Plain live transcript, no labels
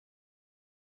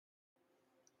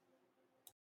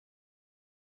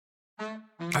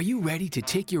Are you ready to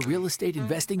take your real estate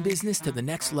investing business to the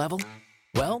next level?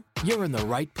 Well, you're in the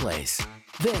right place.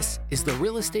 This is the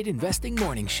Real Estate Investing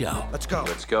Morning Show. Let's go.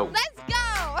 Let's go. Let's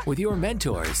go! With your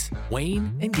mentors,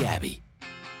 Wayne and Gabby.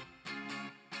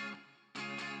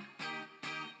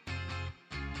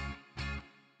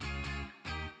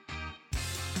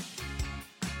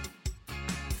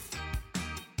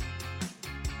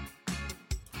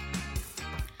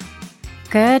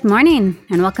 Good morning,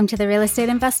 and welcome to the Real Estate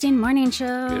Investing Morning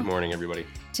Show. Good morning, everybody.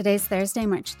 Today's Thursday,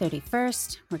 March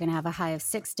 31st. We're going to have a high of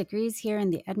 6 degrees here in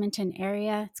the Edmonton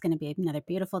area. It's going to be another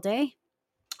beautiful day.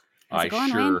 How's I it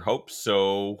going, sure Wayne? hope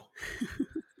so.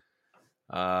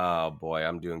 Oh, boy,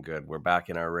 I'm doing good. We're back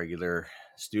in our regular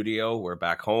studio. We're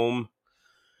back home,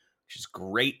 which is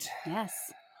great. Yes.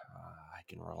 I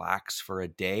can relax for a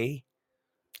day.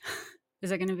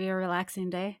 Is it going to be a relaxing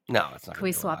day? No, it's not. Can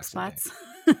we swap spots?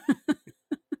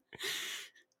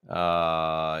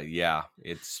 Yeah,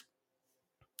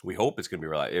 we hope it's gonna be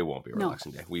relaxing. It won't be a No.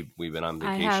 relaxing day. We've been on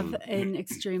I vacation. have an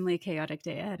extremely chaotic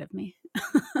day ahead of me.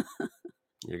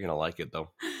 You're gonna like it though.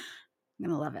 I'm going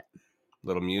to love it.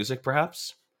 Little music,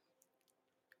 perhaps.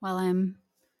 While I'm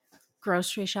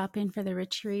grocery shopping for the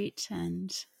retreat and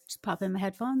just pop in my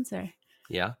headphones or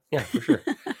Yeah, for sure.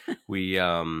 We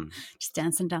just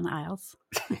dancing down the aisles.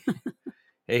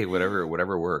 hey, whatever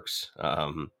works.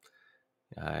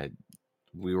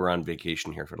 We were on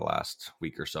vacation here for the last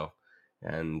week or so,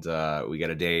 and we got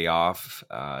a day off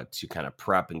to kind of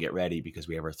prep and get ready because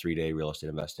we have our 3-day real estate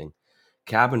investing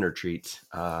cabin retreat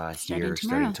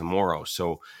starting tomorrow.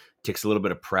 So it takes a little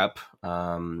bit of prep.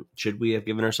 Should we have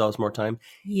given ourselves more time?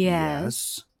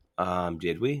 Yes.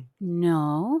 Did we?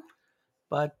 No.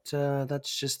 But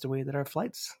that's just the way that our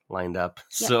flights lined up.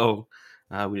 Yep. So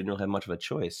we didn't really have much of a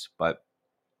choice. But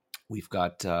we've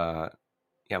got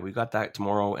we've got that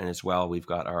tomorrow, and as well we've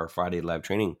got our Friday live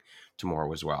training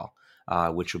tomorrow as well,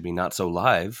 which will be not so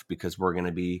live because we're going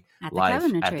to be At the live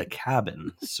cabin at the retreat.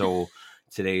 cabin. So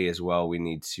today as well we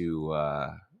need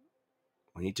to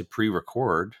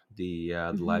pre-record the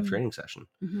live Mhm. training session.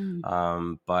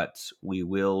 Mhm. But we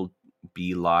will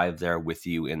be live there with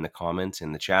you in the comments,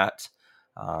 in the chat.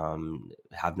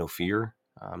 Have no fear.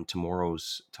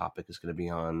 Tomorrow's topic is going to be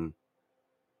on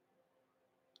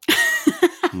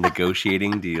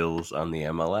negotiating deals on the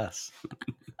MLS.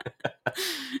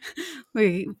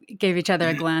 We gave each other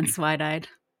a glance, wide-eyed.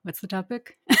 What's the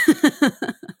topic?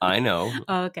 I know.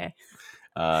 Oh, okay.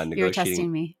 Negotiating. You were testing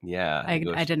me. Yeah,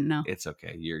 I didn't know. It's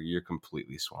okay. You're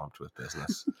completely swamped with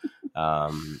business.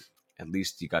 At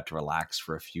least you got to relax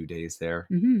for a few days there.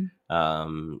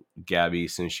 Mm-hmm. Gabby,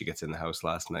 as soon as she gets in the house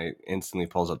last night, instantly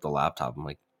pulls up the laptop. I'm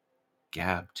like,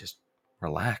 Gab, just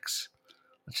relax.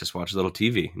 Let's just watch a little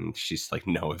TV. And she's like,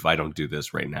 no, if I don't do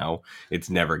this right now, it's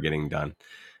never getting done.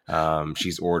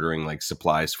 She's ordering like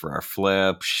supplies for our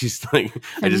flip. She's like,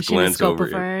 I just glance over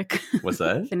Of work. What's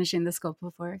that? Finishing the scope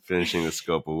of work. Finishing the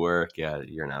scope of work. Yeah,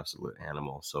 you're an absolute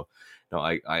animal. So no,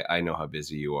 I know how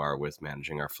busy you are with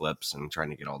managing our flips and trying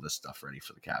to get all this stuff ready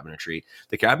for the cabinetry.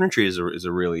 The cabinetry is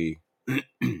a really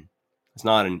it's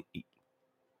not an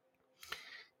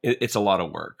it's a lot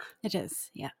of work. It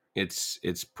is, yeah. It's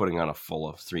putting on a full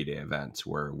of 3-day events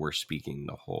where we're speaking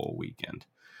the whole weekend.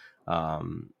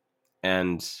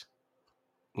 And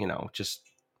just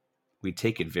we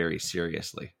take it very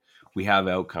seriously. We have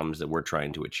outcomes that we're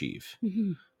trying to achieve.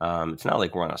 Mm-hmm. It's not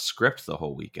like we're on a script the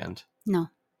whole weekend. No,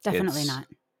 definitely not.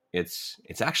 It's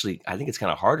actually, I think it's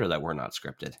kind of harder that we're not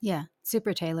scripted. Yeah,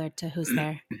 super tailored to who's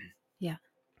there. Yeah,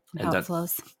 and how it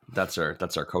flows. That's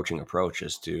our coaching approach,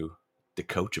 is to the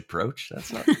coach approach.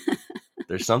 That's not.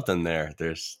 There's something there.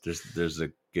 There's a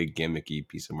good gimmicky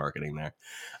piece of marketing there.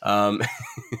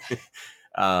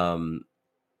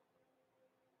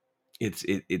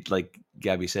 It's like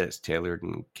Gabby said, it's tailored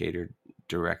and catered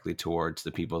directly towards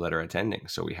the people that are attending.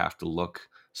 So we have to look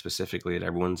specifically at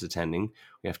everyone's attending.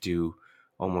 We have to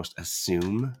almost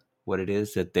assume what it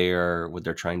is that what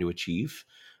they're trying to achieve.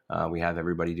 We have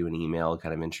everybody do an email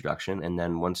kind of introduction, and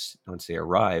then once they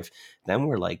arrive, then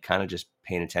we're like kind of just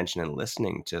paying attention and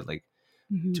listening to like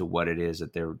Mm-hmm. to what it is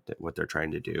that what they're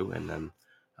trying to do, and then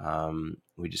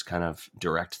we just kind of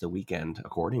direct the weekend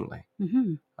accordingly.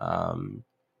 Mm-hmm. And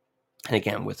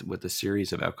again, with the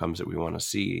series of outcomes that we want to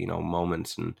see,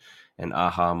 moments and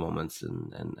aha moments,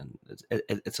 and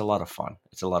it's a lot of fun.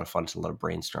 It's a lot of fun. It's a lot of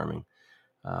brainstorming,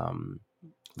 a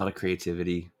lot of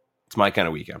creativity. It's my kind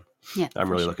of weekend. Yeah,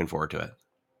 I'm really looking forward to it.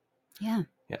 Yeah.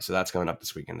 So that's coming up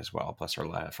this weekend as well. Plus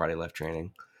our Friday live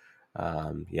training.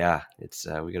 It's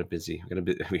we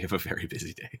have a very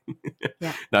busy day.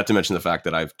 Yeah. Not to mention the fact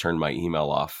that I've turned my email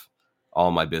off, all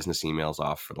my business emails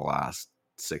off for the last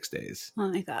 6 days. Oh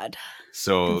my God. I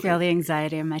So can feel the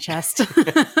anxiety in my chest.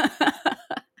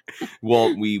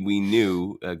 well, we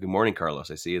knew. Good morning,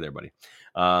 Carlos. I see you there, buddy.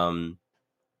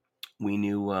 We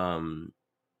knew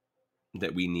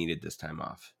that we needed this time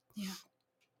off. Yeah.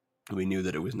 We knew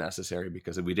that it was necessary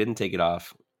because if we didn't take it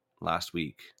off last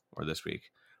week or this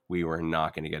week, we were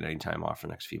not going to get any time off for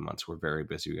the next few months. We're very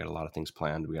busy. We got a lot of things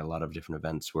planned. We got a lot of different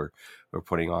events we're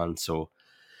putting on. So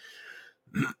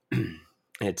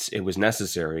it was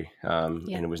necessary, and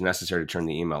it was necessary to turn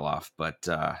the email off. But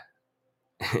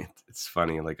it's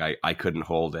funny. Like I couldn't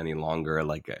hold any longer.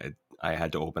 Like I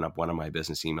had to open up one of my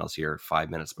business emails here 5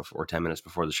 minutes before, 10 minutes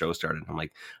before the show started. I'm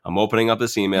like, I'm opening up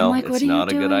this email. Like, it's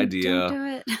not a good idea. Don't do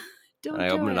it. Don't I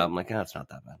do opened it. it up. I'm like, it's not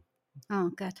that bad. Oh,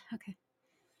 good. Okay.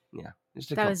 Yeah.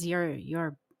 That was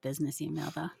your business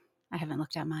email, though. I haven't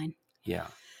looked at mine. Yeah.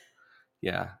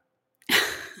 Yeah.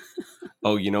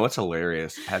 Oh, you know what's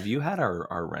hilarious? Have you had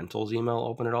our rentals email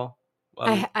open at all?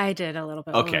 I did a little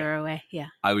bit while we were away. Yeah.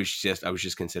 I was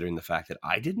just considering the fact that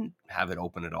I didn't have it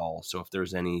open at all. So if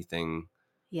there's anything.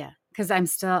 Yeah. Because I'm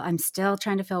still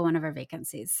trying to fill one of our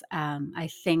vacancies. I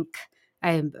think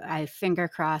I finger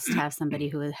crossed have somebody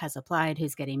who has applied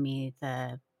who's getting me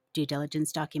the due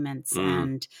diligence documents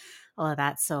and all of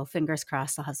that. So fingers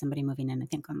crossed I'll have somebody moving in, I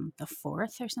think on the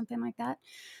 4th or something like that.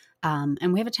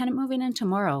 And we have a tenant moving in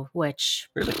tomorrow, which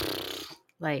really,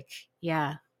 like,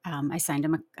 yeah, I signed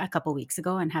him a couple weeks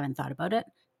ago and haven't thought about it.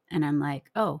 And I'm like,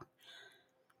 oh,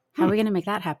 how are we going to make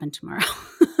that happen tomorrow?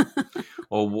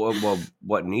 Well,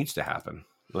 what needs to happen?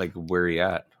 Like, where are you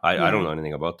at? I don't know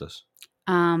anything about this.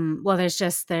 Well,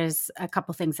 there's a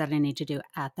couple things that I need to do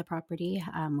at the property.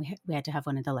 We had to have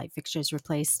one of the light fixtures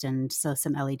replaced, and so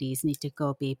some LEDs need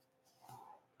to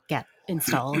get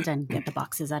installed and get the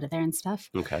boxes out of there and stuff.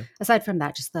 Okay. Aside from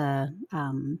that, just the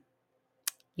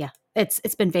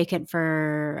it's been vacant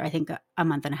for I think a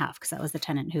month and a half because that was the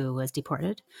tenant who was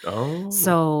deported. Oh.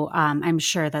 So I'm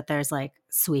sure that there's like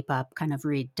sweep up, kind of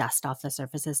dust off the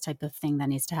surfaces type of thing that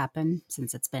needs to happen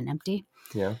since it's been empty.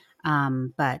 Yeah.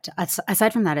 But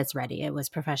aside from that, it's ready. It was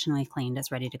professionally cleaned.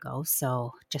 It's ready to go.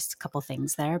 So just a couple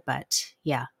things there, but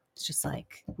yeah, it's just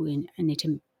like I need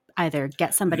to either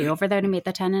get somebody over there to meet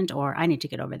the tenant, or I need to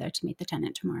get over there to meet the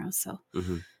tenant tomorrow. So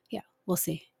yeah, we'll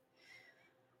see.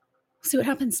 We'll see what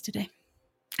happens today.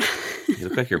 You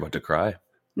look like you're about to cry.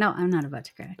 No, I'm not about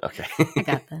to cry. Okay. I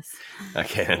got this.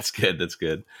 Okay, that's good. That's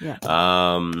good. Yeah.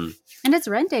 And it's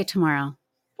rent day tomorrow.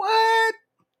 What?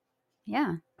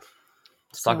 Yeah.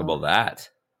 Let's talk about that.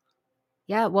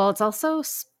 Yeah, well, it's also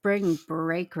spring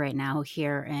break right now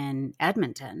here in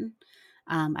Edmonton.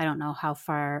 I don't know how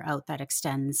far out that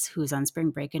extends, who's on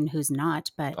spring break and who's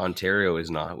not, but Ontario is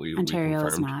not. Ontario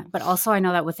is not. But also I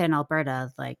know that within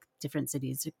Alberta, like different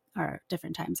cities are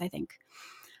different times, I think.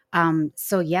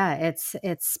 So yeah,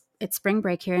 it's spring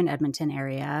break here in Edmonton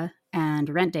area, and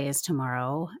rent day is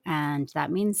tomorrow. And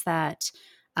that means that,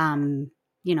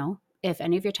 if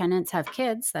any of your tenants have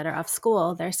kids that are off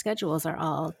school, their schedules are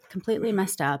all completely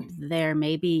messed up. They're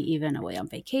maybe even away on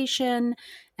vacation,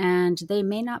 and they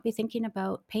may not be thinking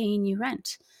about paying you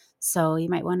rent. So you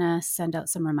might want to send out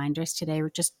some reminders today. We're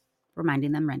just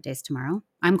reminding them rent day's tomorrow.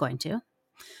 I'm going to.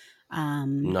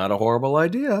 Not a horrible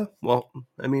idea. Well,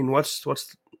 I mean, what's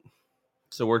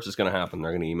the worst that's going to happen?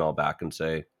 They're going to email back and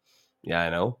say, "Yeah,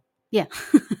 I know." Yeah.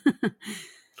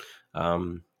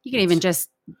 You can even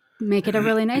just make it a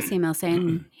really nice email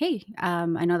saying, hey,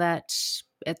 I know that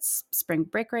it's spring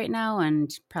break right now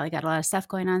and probably got a lot of stuff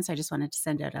going on. So I just wanted to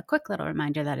send out a quick little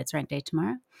reminder that it's rent day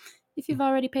tomorrow. If you've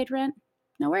already paid rent,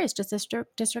 no worries. Just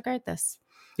disregard this.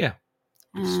 Yeah.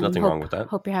 There's nothing wrong with that.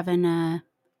 Hope you're having a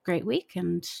great week.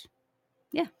 And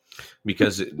yeah.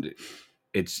 Because it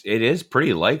is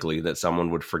pretty likely that someone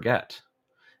would forget.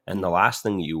 And the last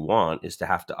thing you want is to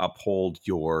have to uphold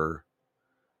your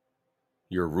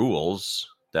rules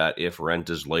that if rent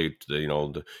is late,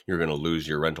 you're going to lose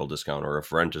your rental discount, or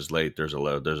if rent is late, there's a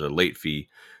late fee,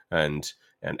 and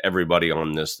everybody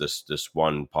on this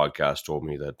one podcast told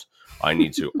me that I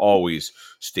need to always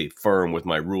stay firm with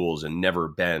my rules and never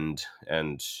bend,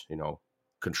 and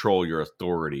control your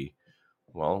authority.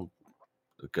 Well,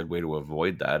 a good way to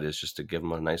avoid that is just to give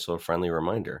them a nice little friendly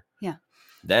reminder. Yeah.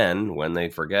 Then when they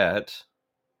forget,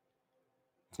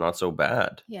 it's not so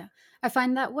bad. Yeah. I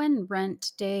find that when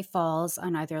rent day falls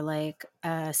on either like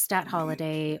a stat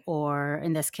holiday or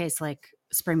in this case, like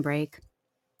spring break,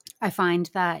 I find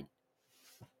that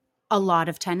a lot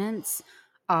of tenants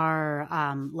are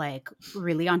like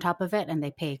really on top of it, and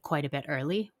they pay quite a bit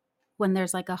early when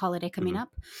there's like a holiday coming up.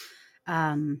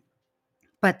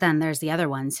 But then there's the other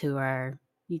ones who are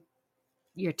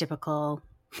your typical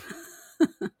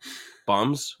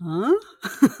Bums? Huh?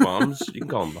 Bums? You can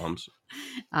call them bums.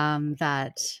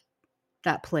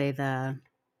 That play the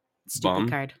stupid Bum?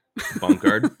 card. Bum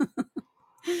card?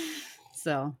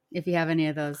 So if you have any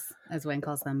of those, as Wayne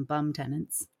calls them, bum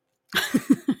tenants,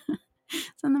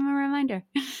 send them a reminder.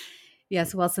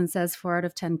 Yes, Wilson says 4 out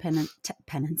of 10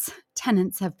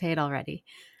 tenants have paid already.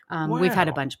 We've had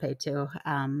a Wow. bunch pay too,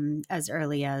 as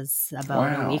early as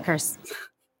about a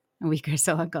week or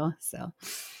so ago. So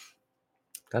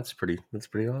That's pretty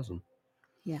awesome.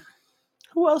 Yeah.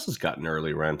 Who else has gotten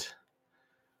early rent?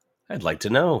 I'd like to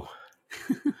know.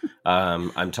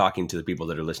 I'm talking to the people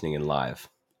that are listening in live.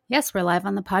 yes, we're live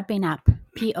on the Podbean app,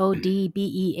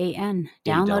 Podbean.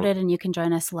 Download it and you can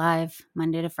join us live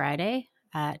Monday to Friday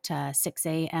at 6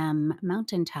 a.m.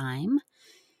 Mountain Time.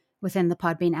 Within the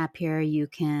Podbean app here, you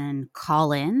can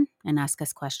call in and ask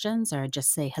us questions or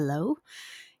just say hello.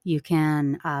 You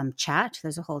can chat.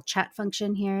 There's a whole chat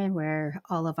function here where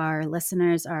all of our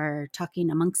listeners are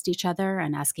talking amongst each other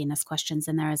and asking us questions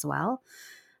in there as well.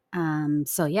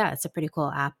 So yeah, it's a pretty cool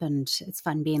app and it's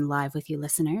fun being live with you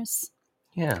listeners.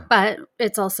 Yeah. But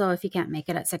it's also, if you can't make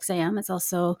it at 6 a.m., it's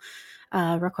also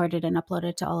recorded and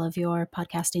uploaded to all of your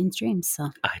podcasting streams.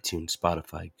 So iTunes,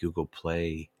 Spotify, Google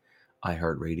Play,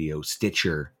 iHeartRadio,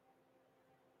 Stitcher.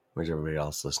 Where's everybody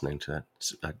else listening to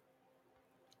that?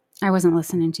 I wasn't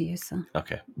listening to you, so.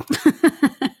 Okay.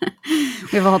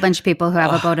 We have a whole bunch of people who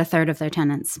have about a third of their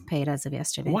tenants paid as of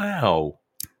yesterday. Wow.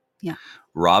 Yeah.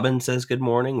 Robin says good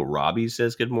morning. Robbie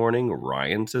says good morning.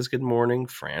 Ryan says good morning.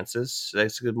 Francis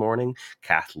says good morning.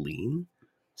 Kathleen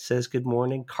says good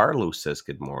morning. Carlos says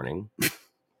good morning.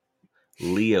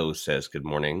 Leo says good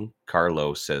morning.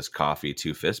 Carlos says coffee,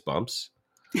 2 fist bumps.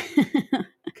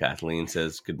 Kathleen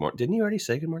says good morning. Didn't you already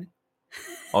say good morning?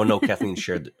 Oh, no, Kathleen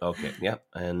shared. Okay, yeah.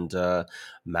 And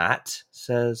Matt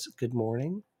says good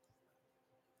morning.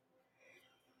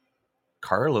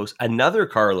 Carlos, another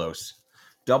Carlos.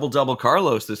 Double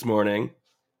Carlos this morning.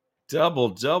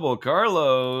 Double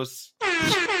Carlos.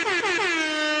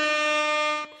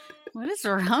 What is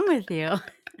wrong with you? I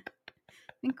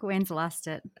think Wayne's lost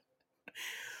it.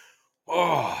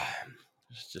 Oh,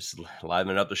 just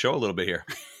livening up the show a little bit here.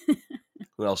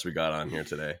 Who else we got on here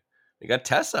today? We got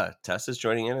Tessa. Tessa's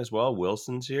joining in as well.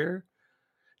 Wilson's here.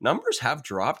 Numbers have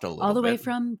dropped a little bit. All the way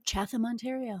from Chatham,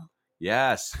 Ontario.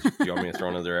 Yes. Do you want me to throw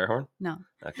another air horn? No.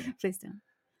 Okay. Please don't.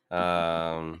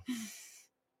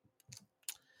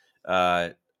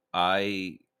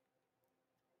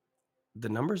 The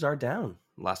numbers are down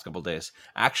last couple of days.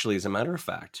 Actually, as a matter of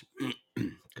fact,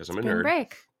 because I'm a Spring nerd.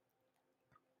 break.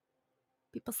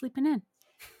 People sleeping in.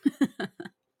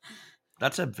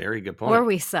 That's a very good point. Or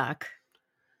we suck.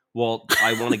 Well,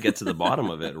 I want to get to the bottom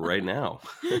of it right now.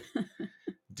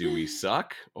 Do we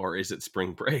suck or is it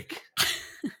spring break?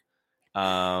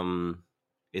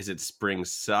 Is it spring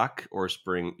suck or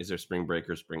spring? Is there spring break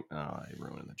or spring? Oh, I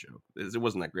ruined the joke. It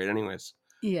wasn't that great anyways.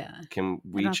 Yeah. Can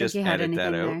we just edit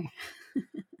that out?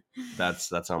 There.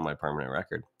 That's on my permanent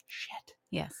record. Shit.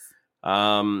 Yes.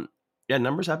 Yeah,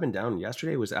 numbers have been down.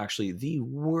 Yesterday was actually the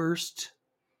worst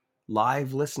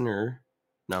live listener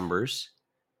numbers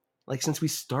like since we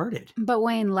started. But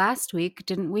Wayne, last week,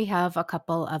 didn't we have a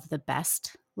couple of the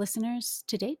best listeners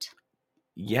to date?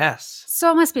 Yes.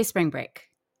 So it must be spring break.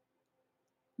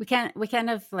 We kind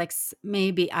of like,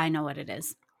 maybe I know what it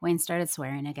is. Wayne started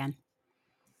swearing again.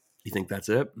 You think that's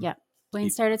it? Yeah. Wayne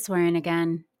started swearing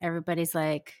again. Everybody's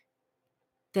like,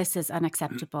 this is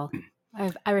unacceptable.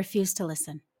 I refuse to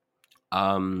listen.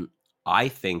 I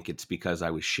think it's because I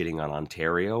was shitting on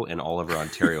Ontario and all of our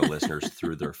Ontario listeners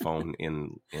threw their phone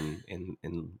in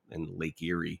Lake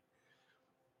Erie.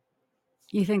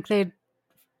 You think they'd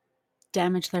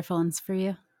damage their phones for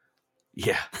you?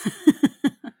 Yeah.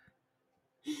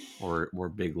 or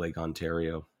Big Lake,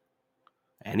 Ontario.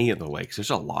 Any of the lakes. There's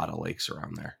a lot of lakes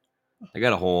around there. They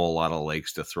got a whole lot of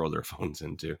lakes to throw their phones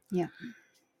into. Yeah.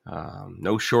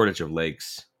 No shortage of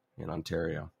lakes in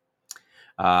Ontario.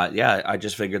 Yeah, I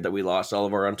just figured that we lost all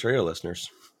of our Ontario listeners.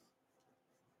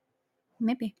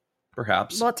 Maybe.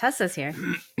 Perhaps. Well, Tessa's here.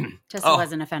 Tessa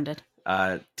wasn't offended.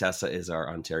 Tessa is our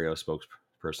Ontario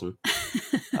spokesperson.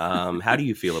 How do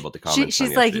you feel about the comments?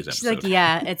 She's like,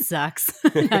 yeah, it sucks.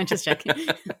 No, I'm just joking.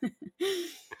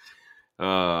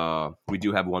 We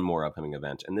do have one more upcoming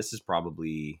event, and this is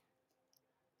probably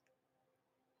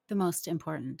the most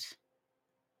important.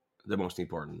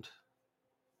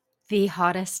 The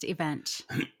hottest event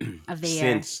of the year.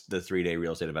 Since the 3-day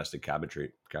real estate invested cabin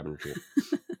retreat. I'm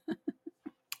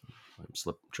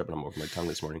tripping over my tongue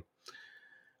this morning.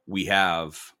 We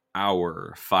have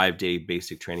our 5-day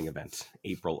basic training event,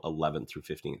 April 11th through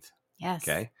 15th. Yes.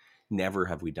 Okay. Never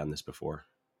have we done this before.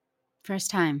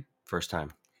 First time. First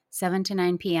time. 7 to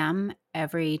 9 p.m.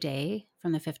 every day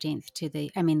from the 15th to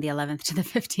the 11th to the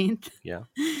 15th. Yeah.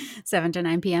 7 to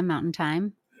 9 p.m. Mountain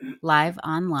Time, live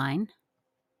online.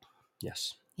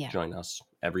 Yes. Yeah. Join us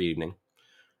every evening.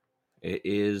 It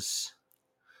is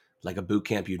like a boot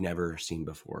camp you've never seen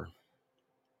before.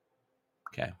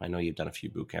 Okay. I know you've done a few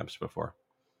boot camps before.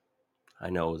 I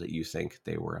know that you think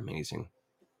they were amazing.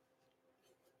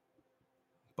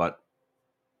 But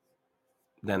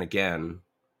then again,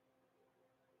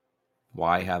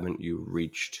 why haven't you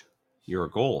reached your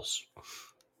goals?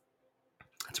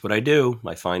 That's what I do.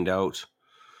 I find out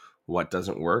what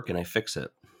doesn't work and I fix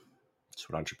it. That's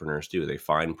what entrepreneurs do. They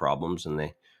find problems and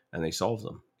they solve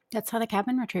them. That's how the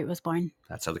Cabin Retreat was born.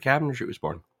 That's how the Cabin Retreat was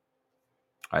born.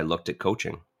 I looked at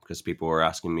coaching because people were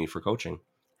asking me for coaching.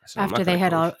 I said,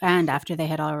 After they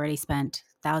had already spent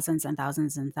thousands and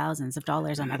thousands and thousands of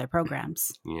dollars on other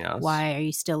programs. Yes. Why are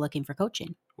you still looking for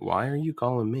coaching? Why are you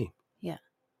calling me? Yeah.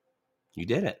 You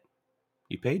did it.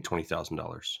 You paid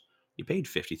 $20,000. You paid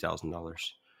 $50,000.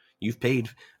 You've paid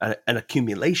an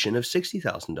accumulation of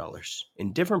 $60,000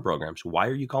 in different programs. Why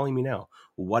are you calling me now?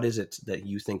 What is it that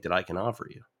you think that I can offer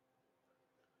you?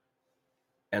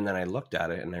 And then I looked at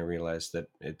it and I realized that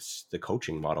the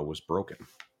coaching model was broken.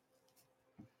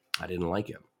 I didn't like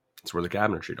it. That's where the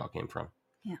Cabin Retreat all came from.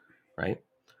 Yeah. Right?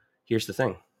 Here's the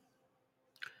thing.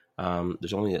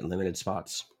 There's only limited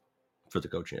spots for the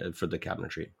coaching, for the Cabin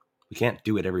Retreat. We can't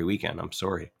do it every weekend. I'm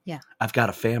sorry. Yeah. I've got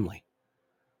a family.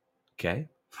 Okay.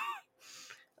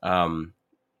 So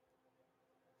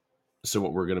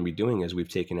what we're going to be doing is we've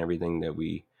taken everything that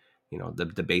we,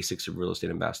 the basics of real estate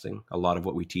investing, a lot of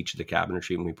what we teach at the Cabin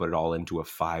Retreat, and we put it all into a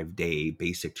 5-day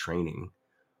basic training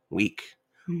week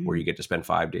where you get to spend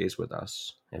 5 days with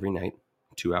us every night,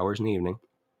 2 hours in the evening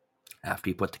after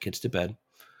you put the kids to bed.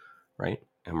 Right.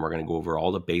 And we're going to go over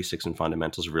all the basics and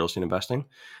fundamentals of real estate investing.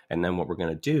 And then what we're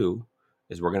going to do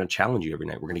is we're going to challenge you every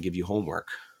night. We're going to give you homework.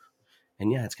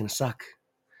 And yeah, it's going to suck.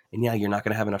 And yeah, you're not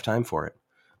going to have enough time for it.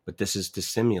 But this is to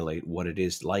simulate what it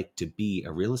is like to be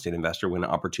a real estate investor when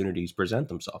opportunities present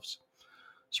themselves.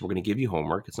 So we're going to give you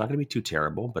homework. It's not going to be too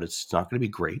terrible, but it's not going to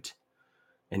be great.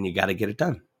 And you got to get it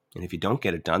done. And if you don't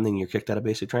get it done, then you're kicked out of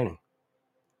basic training.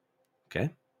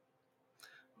 Okay?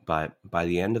 But by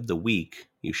the end of the week,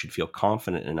 you should feel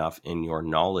confident enough in your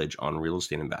knowledge on real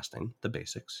estate investing, the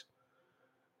basics,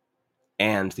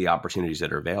 and the opportunities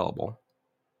that are available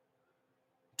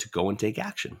to go and take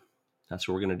action. That's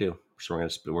what we're going to do. So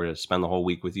we're going to spend the whole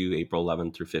week with you, April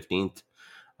 11th through 15th. It's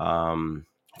going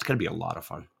to be a lot of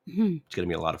fun. Mm-hmm. It's going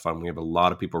to be a lot of fun. We have a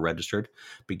lot of people registered,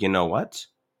 but you know what?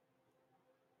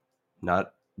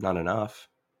 Not enough.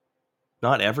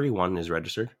 Not everyone is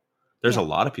registered. There's a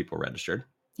lot of people registered.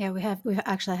 Yeah, we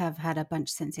actually have had a bunch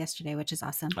since yesterday, which is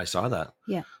awesome. I saw that.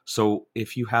 Yeah. So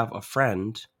if you have a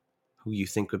friend who you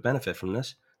think would benefit from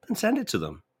this, then send it to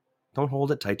them. Don't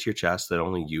hold it tight to your chest that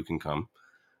only you can come.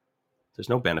 There's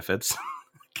no benefits.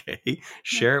 Okay.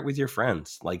 Share it with your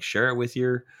friends. Like share it with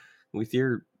your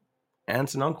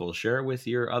aunts and uncles. Share it with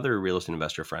your other real estate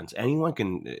investor friends. Anyone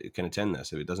can attend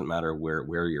this. It doesn't matter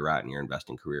where you're at in your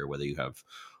investing career, whether you have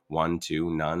 1,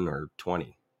 2, none, or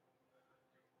 20.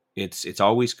 It's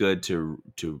always good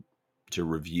to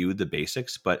review the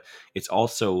basics, but it's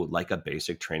also like a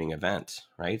basic training event,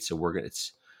 right? So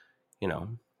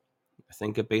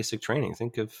think of basic training.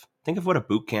 Think of what a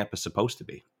boot camp is supposed to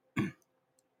be.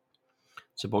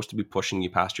 It's supposed to be pushing you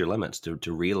past your limits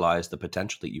to realize the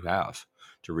potential that you have,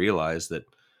 to realize that,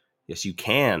 yes, you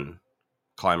can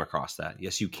climb across that.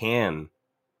 Yes, you can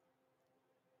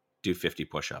do 50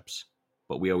 push-ups,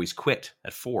 but we always quit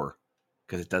at 4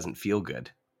 because it doesn't feel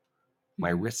good. My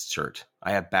wrists hurt.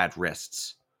 I have bad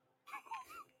wrists.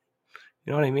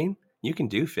 You know what I mean? You can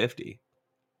do 50.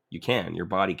 You can. Your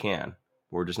body can.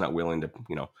 We're just not willing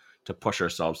to push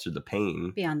ourselves through the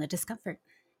pain. Beyond the discomfort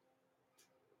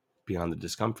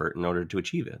in order to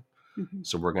achieve it. Mm-hmm.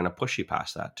 So we're going to push you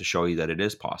past that to show you that it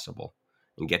is possible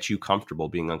and get you comfortable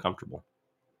being uncomfortable.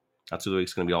 That's what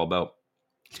it's going to be all about.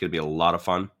 It's going to be a lot of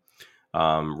fun.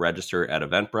 Register at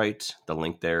Eventbrite. The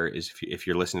link there is if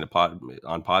you're listening to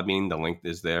on Podbean, the link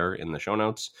is there in the show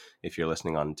notes. If you're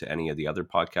listening on to any of the other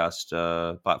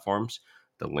podcast platforms,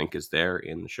 the link is there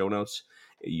in the show notes.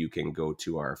 You can go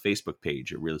to our Facebook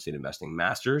page at Real Estate Investing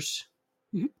Masters.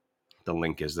 Mm-hmm. The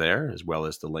link is there, as well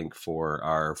as the link for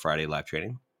our Friday live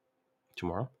training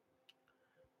tomorrow.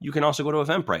 You can also go to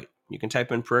Eventbrite. You can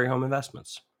type in Prairie Home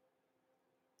Investments.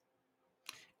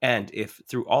 And if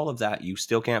through all of that you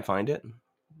still can't find it,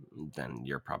 then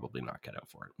you're probably not cut out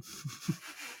for it.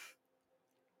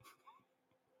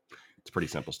 It's pretty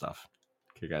simple stuff.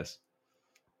 Okay, guys.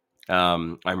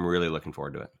 I'm really looking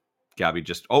forward to it.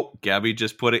 Gabby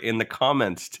just put it in the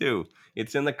comments too.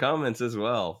 It's in the comments as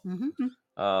well. Mm-hmm.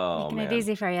 Oh, Making man. it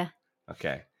easy for you.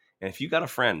 Okay. And if you got a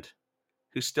friend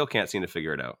who still can't seem to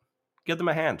figure it out, give them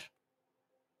a hand.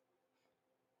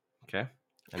 Okay.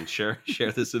 And share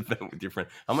this event with your friend.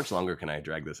 How much longer can I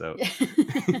drag this out?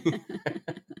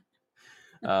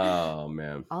 Oh,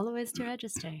 man. All the ways to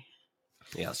register.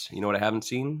 Yes. You know what I haven't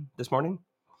seen this morning?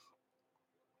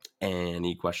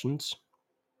 Any questions?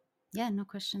 Yeah, no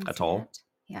questions At all? yet.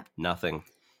 Yeah. Nothing.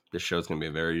 This show's going to be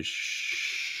a very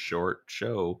short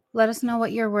show. Let us know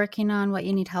what you're working on, what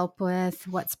you need help with,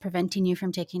 what's preventing you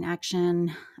from taking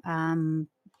action.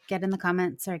 Get in the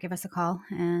comments or give us a call.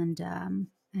 And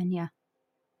yeah.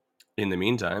 In the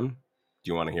meantime,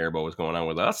 do you want to hear about what's going on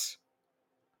with us?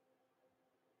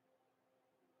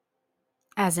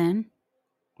 As in?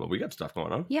 Well, we got stuff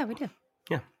going on. Yeah, we do.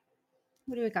 Yeah.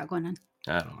 What do we got going on?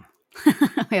 I don't know.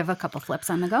 We have a couple flips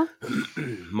on the go.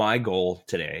 My goal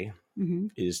today Mm-hmm.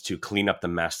 is to clean up the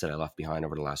mess that I left behind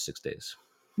over the last 6 days.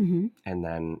 Mm-hmm. And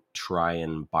then try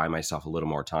and buy myself a little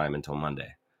more time until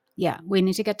Monday. Yeah, we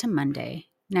need to get to Monday.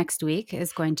 Next week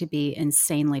is going to be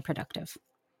insanely productive.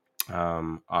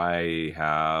 I'm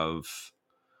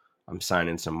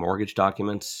signing some mortgage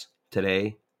documents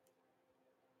today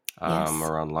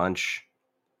around lunch.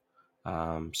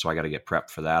 So I got to get prepped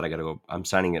for that. I'm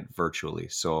signing it virtually.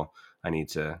 So I need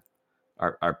to,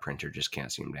 our printer just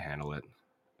can't seem to handle it.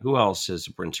 Who else has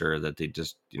a printer that they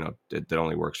just, that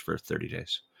only works for 30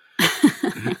 days?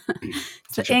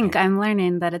 It's the ink. I'm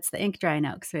learning that it's the ink drying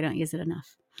out because we don't use it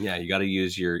enough. Yeah. You got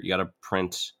to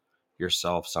print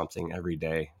yourself something every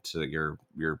day so that your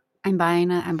I'm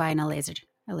buying a laser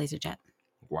jet.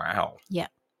 Wow. Yeah.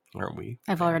 Aren't we?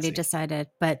 I've already decided,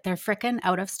 but they're freaking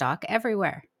out of stock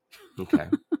everywhere. Okay.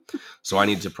 So I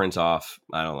need to print off,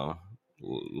 I don't know, a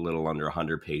little under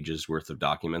 100 pages worth of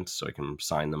documents so I can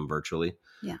sign them virtually.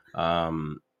 Yeah.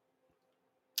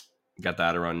 Got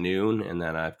that around noon, and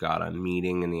then I've got a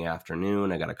meeting in the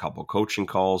afternoon. I got a couple coaching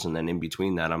calls, and then in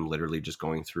between that, I'm literally just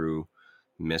going through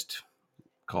missed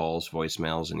calls,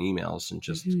 voicemails, and emails, and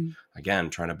just, again,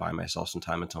 trying to buy myself some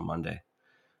time until Monday.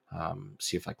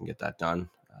 See if I can get that done.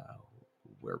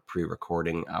 We're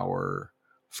pre-recording our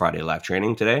Friday live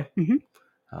training today.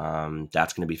 Mm-hmm.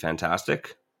 That's going to be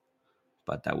fantastic,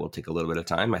 but that will take a little bit of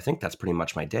time. I think that's pretty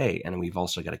much my day. And we've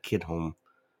also got a kid home.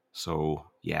 So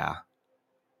yeah,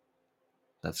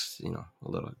 that's,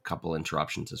 a couple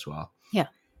interruptions as well. Yeah.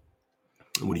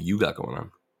 What do you got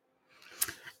going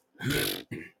on?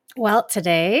 Well,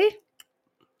 today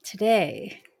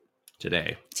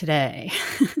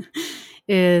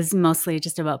is mostly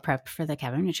just about prep for the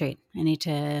cabin retreat.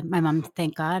 My mom,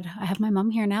 thank God I have my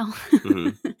mom here now.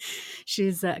 Mm-hmm.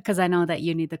 She's, cause I know that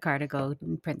you need the car to go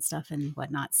and print stuff and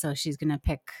whatnot. So she's going to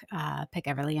pick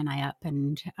Everly and I up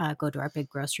and go to our big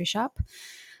grocery shop.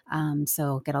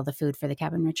 So get all the food for the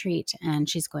cabin retreat, and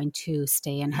she's going to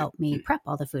stay and help me prep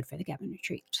all the food for the cabin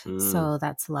retreat. So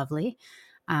that's lovely.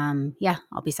 Yeah,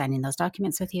 I'll be signing those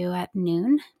documents with you at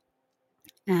noon.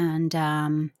 And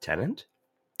tenant?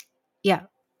 Yeah,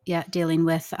 dealing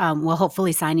with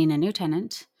hopefully signing a new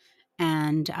tenant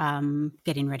and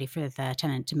getting ready for the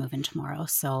tenant to move in tomorrow.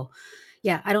 So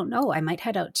yeah, I don't know. I might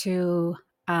head out to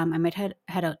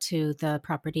the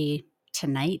property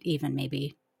tonight, even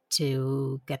maybe,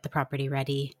 to get the property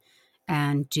ready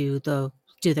and do the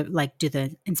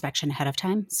inspection ahead of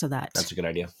time, so that's a good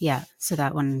idea. Yeah, so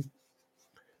that when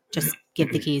just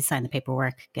give the keys, sign the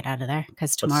paperwork, get out of there.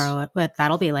 Because tomorrow,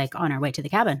 that'll be like on our way to the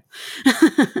cabin.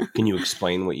 Can you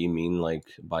explain what you mean,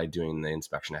 by doing the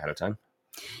inspection ahead of time?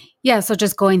 Yeah, so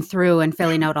just going through and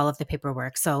filling out all of the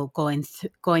paperwork. So going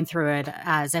through it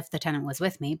as if the tenant was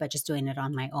with me, but just doing it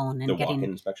on my own and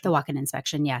getting the walk-in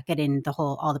inspection. Yeah, getting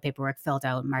all the paperwork filled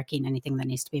out, marking anything that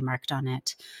needs to be marked on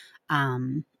it.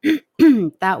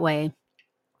 That way.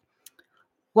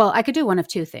 Well, I could do one of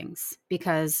two things,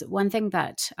 because one thing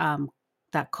that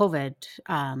COVID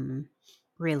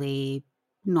really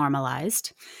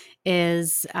normalized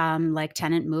is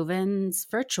tenant move-ins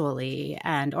virtually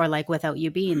or without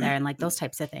you being there and those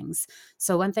types of things.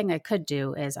 So one thing I could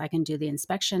do is I can do the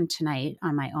inspection tonight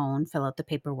on my own, fill out the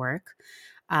paperwork,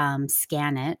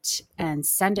 scan it, and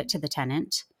send it to the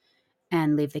tenant,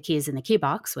 and leave the keys in the key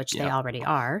box, which they already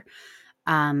are.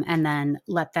 And then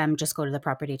let them just go to the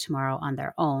property tomorrow on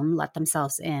their own, let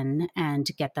themselves in, and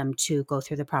get them to go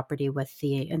through the property with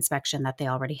the inspection that they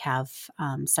already have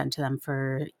sent to them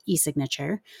for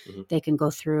e-signature. Mm-hmm. They can go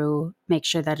through, make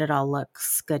sure that it all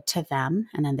looks good to them,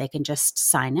 and then they can just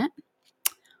sign it.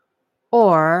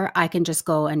 Or I can just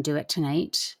go and do it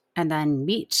tonight and then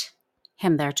meet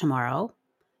him there tomorrow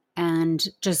and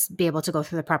just be able to go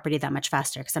through the property that much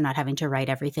faster because I'm not having to write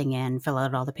everything in, fill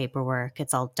out all the paperwork.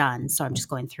 It's all done. So I'm just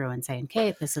going through and saying,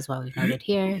 okay, this is what we've noted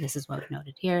here. This is what we've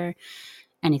noted here.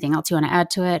 Anything else you want to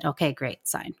add to it? Okay, great.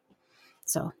 Sign.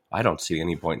 So I don't see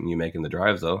any point in you making the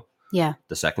drive though. yeah.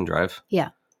 The second drive. Yeah.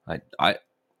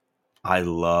 I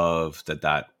love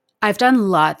that. I've done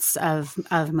lots of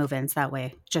move-ins that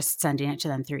way, just sending it to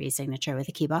them through e-signature with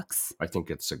a key box. I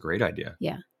think it's a great idea.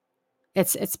 Yeah.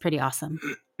 It's pretty awesome,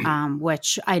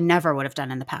 which I never would have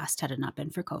done in the past had it not been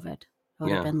for COVID. I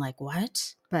would have been like,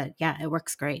 what? But yeah, it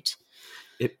works great.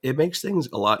 It makes things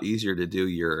a lot easier to do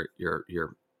your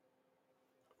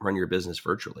run your business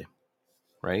virtually,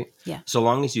 right? Yeah. So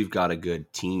long as you've got a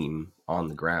good team on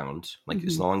the ground, like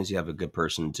as long as you have a good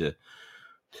person to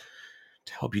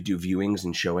help you do viewings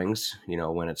and showings,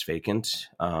 when it's vacant,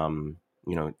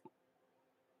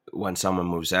 when someone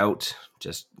moves out,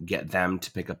 just get them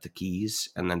to pick up the keys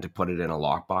and then to put it in a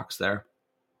lockbox there.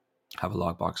 Have a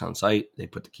lockbox on site. They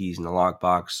put the keys in the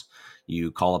lockbox.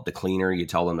 You call up the cleaner. You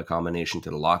tell them the combination to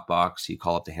the lockbox. You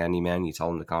call up the handyman. You tell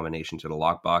them the combination to the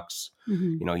lockbox.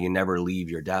 Mm-hmm. You never leave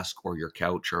your desk or your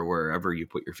couch or wherever you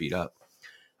put your feet up.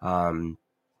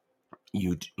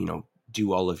 You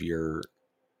do all of your,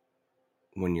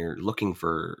 when you're looking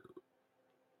for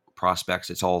prospects,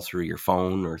 it's all through your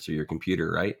phone or through your computer,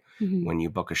 right? Mm-hmm. When you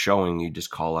book a showing, you just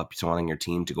call up someone on your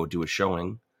team to go do a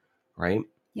showing, right?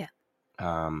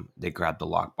 They grab the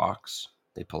lockbox,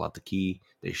 they pull out the key,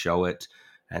 they show it,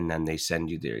 and then they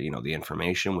send you the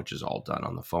information, which is all done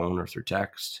on the phone or through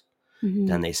text. Mm-hmm.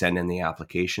 Then they send in the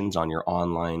applications on your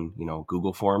online,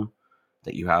 Google form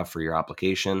that you have for your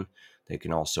application. They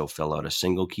can also fill out a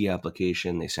single key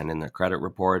application. They send in their credit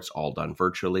reports, all done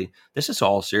virtually. This is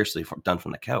all seriously done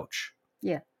from the couch.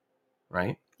 Yeah.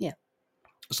 Right? Yeah.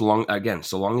 So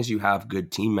long as you have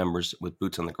good team members with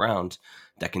boots on the ground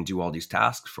that can do all these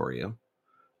tasks for you,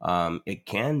 it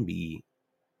can be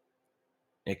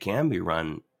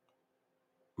run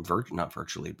not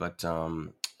virtually, but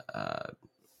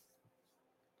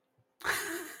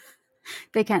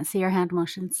they can't see your hand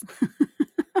motions.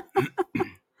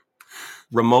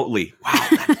 remotely. Wow.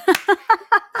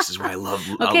 This is why I love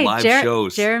live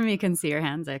shows. Jeremy can see your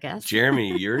hands, I guess.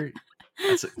 Jeremy,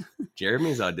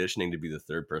 Jeremy's auditioning to be the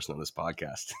third person on this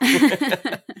podcast.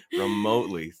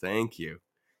 Remotely. Thank you.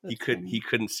 He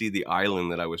couldn't see the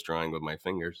island that I was drawing with my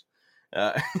fingers.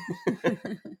 That's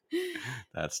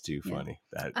too funny.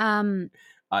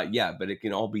 Yeah. But it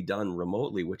can all be done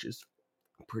remotely, which is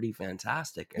pretty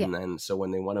fantastic. And then so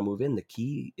when they want to move in, the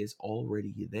key is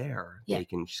already there. They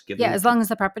can just give as long as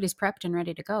the property's prepped and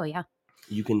ready to go. Yeah.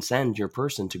 You can send your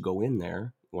person to go in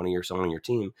there, someone on your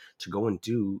team, to go and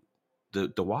do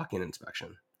the walk-in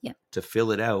inspection. Yeah. To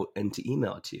fill it out and to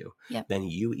email it to you. Yeah. Then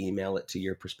you email it to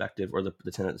your prospective or the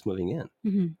tenant that's moving in.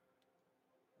 Mm-hmm.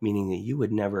 Meaning that you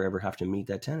would never ever have to meet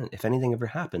that tenant. If anything ever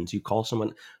happens, you call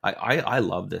someone. I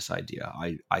love this idea.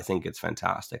 I think it's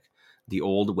fantastic. The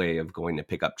old way of going to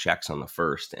pick up checks on the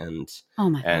first and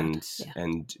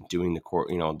doing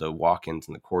the the walk-ins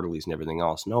and the quarterlies and everything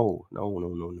else. No.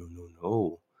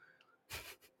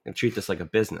 And treat this like a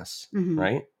business,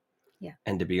 right? Yeah.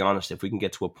 And to be honest, if we can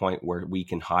get to a point where we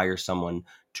can hire someone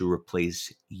to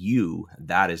replace you,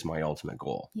 that is my ultimate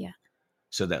goal. Yeah.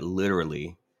 So that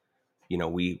literally,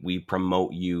 we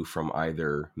promote you from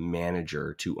either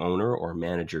manager to owner or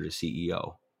manager to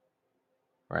CEO,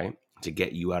 right? To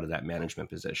get you out of that management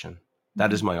position.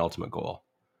 That is my ultimate goal.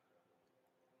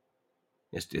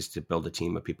 Is to build a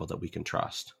team of people that we can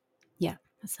trust. Yeah.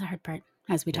 That's the hard part,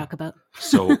 as we talk about.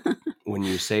 So when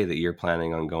you say that you're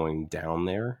planning on going down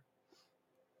there,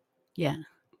 Wayne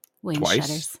twice?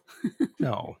 Shutters.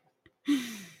 No,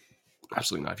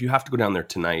 absolutely not. If you have to go down there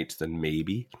tonight, then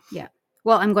maybe. Yeah.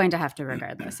 Well, I'm going to have to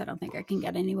regardless. I don't think I can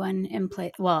get anyone in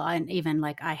place. Well, and even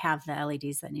I have the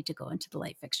LEDs that need to go into the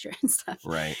light fixture and stuff.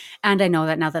 Right. And I know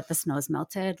that now that the snow's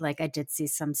melted, I did see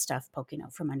some stuff poking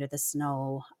out from under the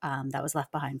snow that was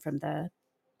left behind from the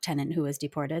tenant who was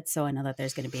deported. So I know that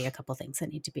there's going to be a couple things that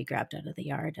need to be grabbed out of the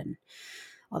yard and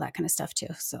all that kind of stuff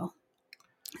too. So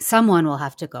someone will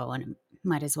have to go, and it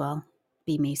might as well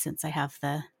be me since I have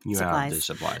the supplies. You have the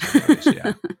supplies,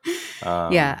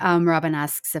 yeah. Robin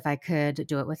asks if I could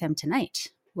do it with him tonight,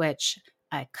 which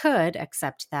I could,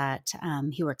 except that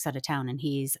he works out of town and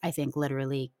he's, I think,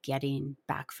 literally getting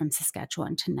back from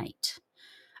Saskatchewan tonight.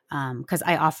 Because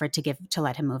I offered to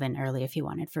let him move in early if he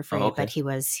wanted for free, but he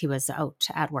was out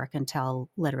at work until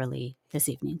literally this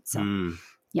evening. So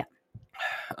yeah.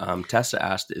 Tessa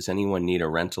asked, does anyone need a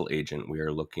rental agent? We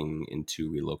are looking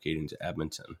into relocating to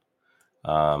Edmonton.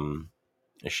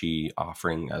 Is she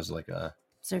offering as a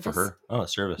service for her? Oh, a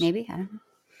service. Maybe. I don't know.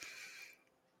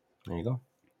 There you go.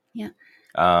 Yeah.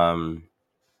 I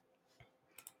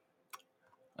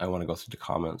want to go through the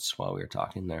comments while we were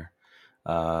talking there.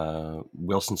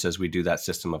 Wilson says we do that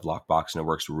system of lockbox and it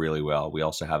works really well. We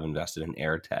also have invested in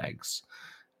air tags.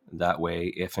 That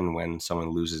way, if and when someone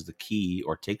loses the key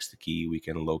or takes the key, we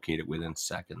can locate it within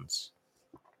seconds.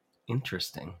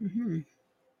 Interesting. Mm-hmm.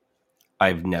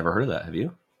 I've never heard of that. Have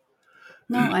you?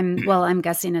 No, I'm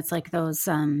guessing it's like those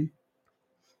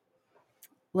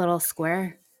little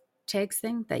square tags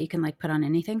thing that you can like put on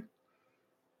anything.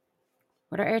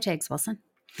 What are air tags, Wilson?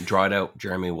 Draw it out.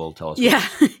 Jeremy will tell us. Yeah,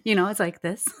 it's like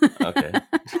this. Okay.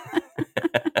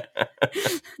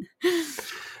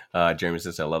 Jeremy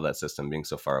says, I love that system being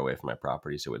so far away from my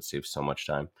property, so it saves so much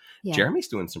time. Yeah. Jeremy's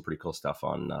doing some pretty cool stuff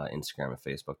on Instagram and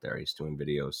Facebook there. He's doing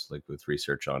videos like with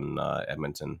research on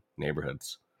Edmonton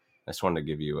neighborhoods. I just wanted to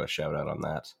give you a shout out on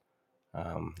that.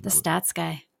 The stats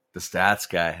guy. The stats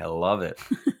guy. I love it.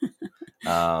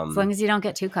 As long as you don't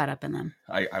get too caught up in them.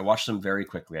 I watched them very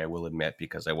quickly, I will admit,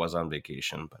 because I was on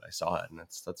vacation, but I saw it, and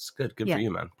that's good. Good for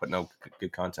you, man. Putting out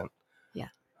good content. Yeah.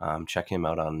 Check him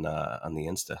out on the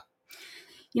Insta.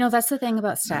 That's the thing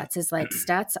about stats is like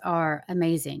stats are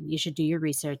amazing. You should do your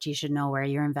research. You should know where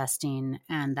you're investing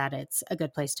and that it's a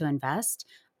good place to invest.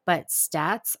 But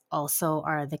stats also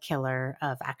are the killer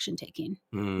of action taking.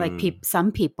 Like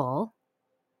some people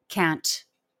can't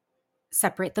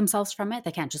separate themselves from it.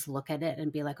 They can't just look at it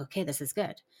and be like, okay, this is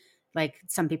good. Like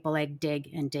some people like dig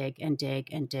and dig and dig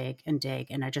and dig and dig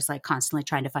and are just like constantly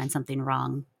trying to find something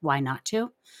wrong. Why not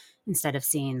to? Instead of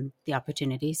seeing the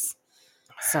opportunities.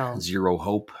 So zero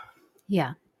hope.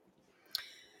 Yeah.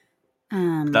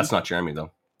 That's not Jeremy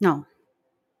though. No.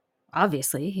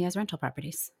 Obviously, he has rental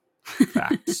properties.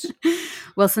 Facts.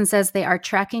 Wilson says they are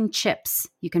tracking chips.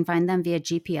 You can find them via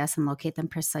GPS and locate them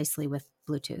precisely with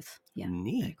Bluetooth. Yeah.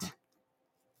 Neat.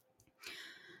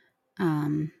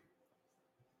 Cool.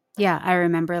 Yeah, I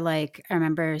remember I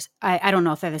don't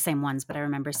know if they're the same ones, but I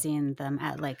remember seeing them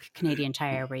at like Canadian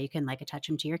Tire where you can like attach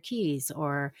them to your keys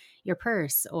or your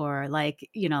purse or like,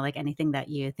 like anything that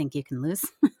you think you can lose.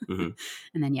 Mm-hmm.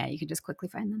 And then, you can just quickly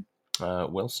find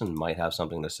them. Wilson might have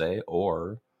something to say,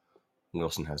 or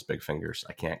Wilson has big fingers.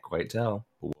 I can't quite tell,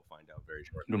 but we'll find out very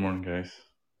shortly. Good morning, guys.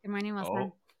 Good morning,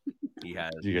 Wilson. He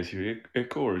has. Do you guys hear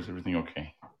echo or is everything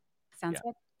okay? Sounds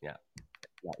good. Yeah.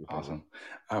 Awesome.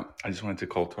 I just wanted to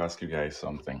call to ask you guys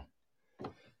something.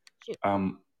 Shoot.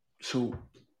 So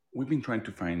we've been trying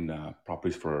to find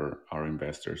properties for our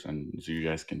investors, and so you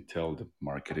guys can tell the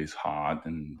market is hot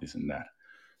and this and that.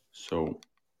 So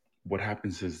what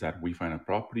happens is that we find a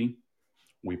property,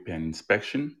 we pay an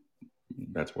inspection.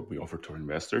 That's what we offer to our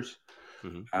investors.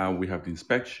 Mm-hmm. We have the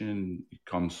inspection. It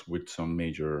comes with some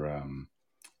major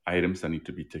items that need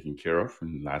to be taken care of.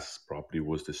 And last property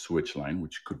was the sewage line,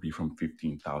 which could be from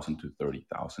 $15,000 to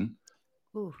 $30,000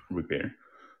 repair.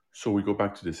 So we go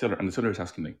back to the seller, and the seller is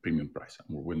asking like premium price, and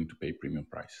we're willing to pay premium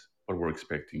price, but we're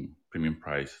expecting premium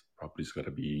price. Property's got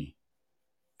to be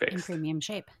fixed in premium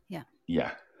shape. Yeah.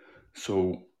 Yeah.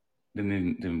 So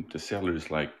then the seller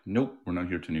is like, nope, we're not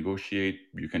here to negotiate.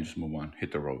 You can just move on,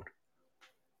 hit the road.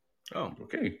 Oh,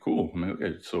 okay, cool.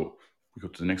 Okay, so we go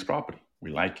to the next property.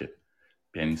 We like it.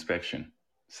 Pay an inspection,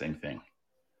 same thing.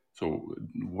 So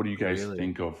what do you guys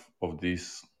think of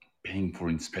this paying for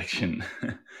inspection?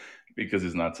 Because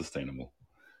it's not sustainable.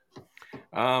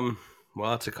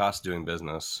 Well, it's a cost of doing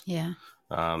business. Yeah.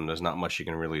 There's not much you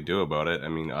can really do about it. I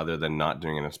mean, other than not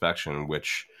doing an inspection,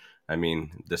 which, I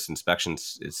mean, this inspection,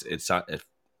 it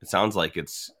sounds like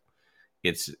it's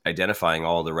identifying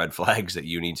all the red flags that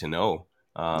you need to know.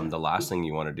 The last thing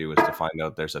you want to do is to find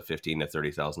out there's a $15,000 to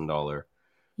 $30,000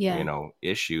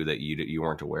 issue that you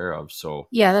weren't aware of. So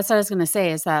yeah, that's what I was going to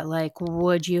say is that like,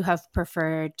 would you have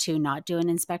preferred to not do an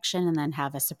inspection and then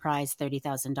have a surprise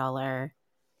 $30,000,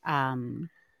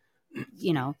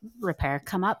 repair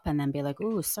come up and then be like,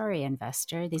 "Ooh, sorry,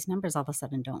 investor, these numbers all of a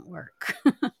sudden don't work."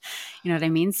 You know what I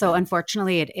mean? So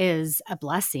unfortunately it is a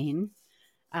blessing,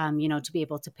 to be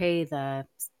able to pay the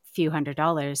few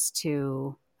 $100s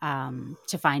to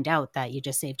find out that you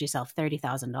just saved yourself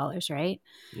 $30,000. Right.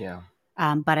 Yeah.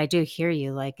 But I do hear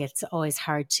you. Like it's always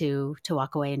hard to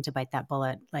walk away and to bite that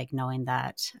bullet, like knowing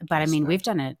that. But I mean, we've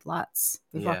done it lots.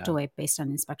 We've walked away based on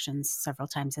inspections several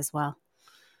times as well.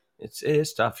 It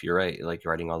is tough. You're right. Like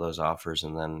writing all those offers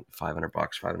and then $500,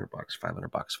 $500, $500, $500,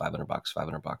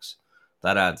 $500.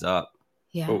 That adds up.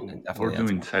 Yeah. Oh, we're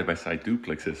doing side-by-side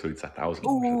duplexes, so it's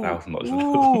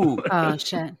 $1,000. Oh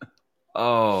shit.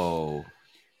 Oh,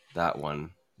 that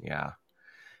one. Yeah.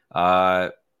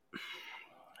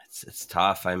 It's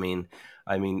tough. I mean,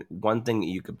 one thing that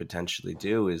you could potentially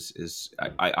do is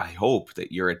I hope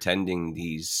that you're attending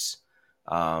these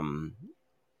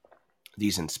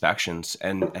these inspections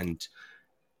and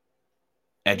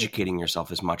educating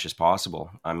yourself as much as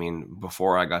possible. I mean,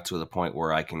 before I got to the point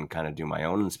where I can kind of do my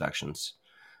own inspections,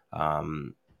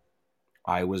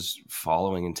 I was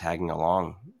following and tagging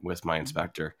along with my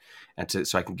inspector, and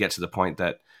so I can get to the point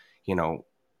that, you know,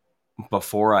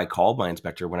 before I called my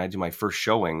inspector, when I do my first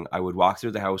showing, I would walk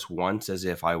through the house once as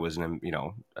if I was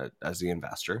as the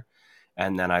investor.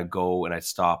 And then I'd go and I'd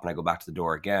stop and I go back to the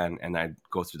door again and I'd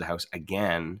go through the house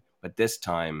again, but this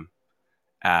time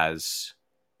as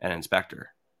an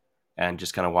inspector, and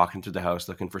just kind of walking through the house,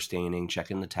 looking for staining,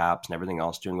 checking the taps and everything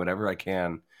else, doing whatever I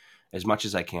can, as much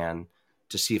as I can,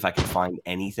 to see if I can find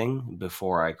anything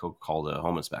before I go call the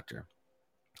home inspector.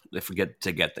 If we get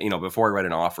before I write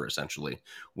an offer, essentially,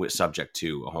 with subject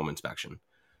to a home inspection.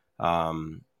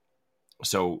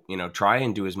 So, you know, try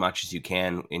and do as much as you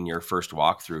can in your first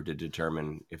walkthrough to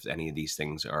determine if any of these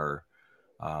things are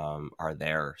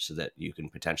there, so that you can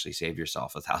potentially save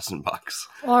yourself $1,000.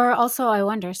 Or also, I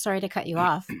wonder, sorry to cut you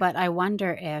off, but I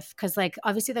wonder if, because like,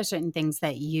 obviously there's certain things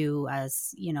that you,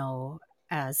 as, you know,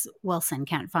 as Wilson,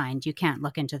 can't find. You can't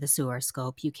look into the sewer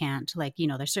scope. You can't, like, you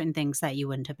know, there's certain things that you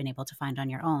wouldn't have been able to find on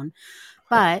your own.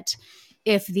 But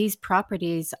if these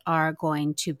properties are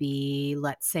going to be,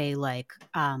 let's say, like,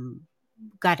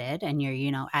 gutted, and you're,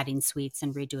 you know, adding suites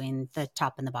and redoing the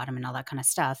top and the bottom and all that kind of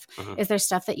stuff, is there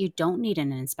stuff that you don't need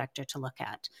an inspector to look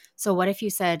at? So what if you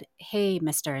said, hey,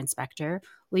 Mr. Inspector,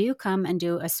 will you come and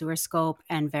do a sewer scope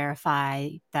and verify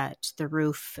that the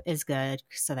roof is good,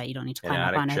 so that you don't need to climb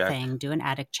up on a thing, do an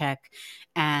attic check,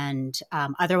 and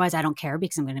otherwise I don't care,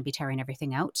 because I'm going to be tearing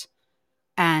everything out,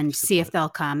 and see if they'll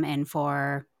come in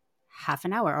for half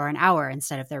an hour or an hour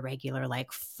instead of their regular,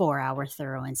 like, 4-hour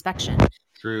thorough inspection.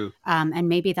 True. And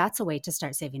maybe that's a way to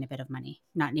start saving a bit of money,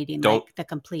 not needing like the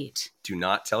complete. Do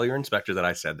not tell your inspector that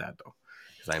I said that, though,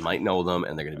 because I might know them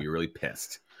and they're going to be really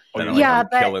pissed. But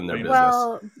killing their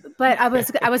business. But I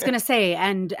was going to say,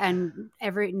 and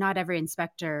not every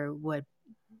inspector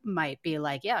might be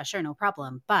like, yeah, sure, no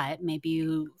problem. But maybe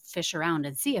you fish around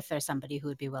and see if there's somebody who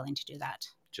would be willing to do that.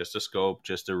 Just a scope,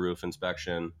 just a roof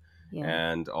inspection. Yeah.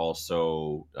 And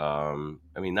also,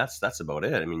 I mean, that's about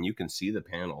it. I mean, you can see the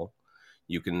panel.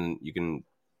 You can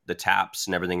the taps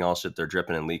and everything else that they're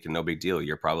dripping and leaking, no big deal.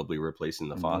 You're probably replacing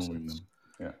the faucets.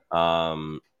 Yeah.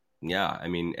 Yeah. I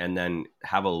mean, and then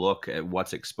have a look at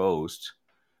what's exposed,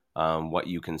 what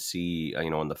you can see, you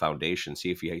know, on the foundation.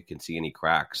 See if you can see any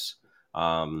cracks.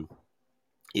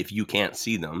 If you can't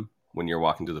see them when you're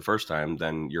walking through the first time,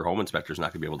 then your home inspector is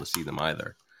not going to be able to see them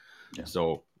either. Yeah.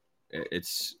 So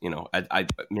it's, you know, I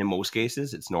in most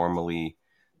cases, it's normally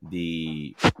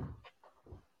the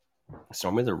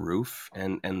roof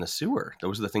and the sewer.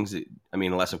 Those are the things that, I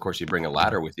mean, unless of course you bring a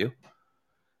ladder with you,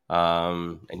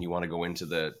 and you want to go into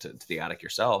to the attic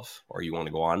yourself, or you want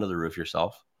to go onto the roof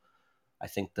yourself. I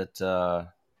think that's about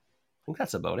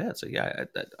it. So yeah,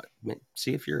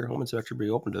 see if your home inspector will be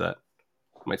open to that.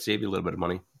 Might save you a little bit of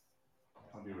money.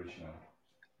 I'll be reaching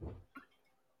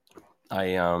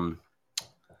out.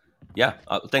 Yeah.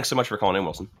 Thanks so much for calling in,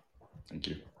 Wilson. Thank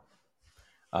you.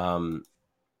 I'm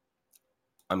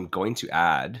going to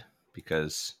add,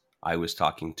 because I was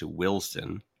talking to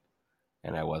Wilson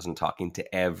and I wasn't talking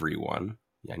to everyone.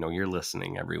 I know you're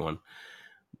listening, everyone.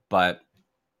 But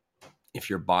if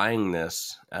you're buying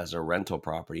this as a rental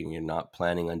property and you're not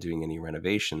planning on doing any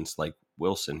renovations, like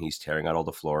Wilson, he's tearing out all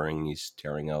the flooring, he's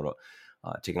tearing out,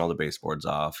 taking all the baseboards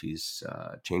off, he's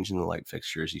changing the light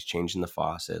fixtures, he's changing the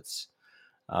faucets.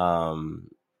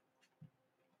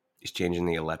 He's changing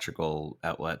the electrical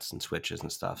outlets and switches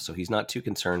and stuff. So he's not too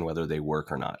concerned whether they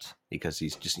work or not, because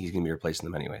he's going to be replacing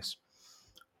them anyways.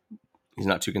 He's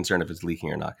not too concerned if it's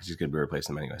leaking or not, because he's going to be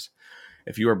replacing them anyways.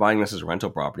 If you are buying this as a rental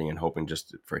property and hoping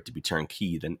just for it to be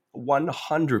turnkey, then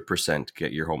 100%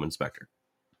 get your home inspector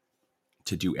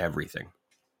to do everything,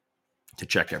 to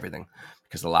check everything.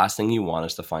 Because the last thing you want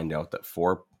is to find out that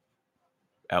 4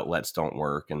 outlets don't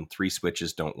work and 3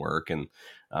 switches don't work, and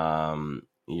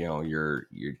you know, your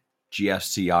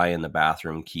GFCI in the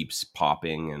bathroom keeps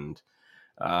popping, and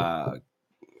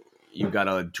you've got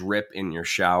a drip in your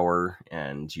shower,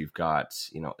 and you've got,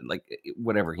 you know, like,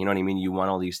 whatever, you know what I mean? You want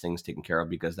all these things taken care of,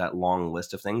 because that long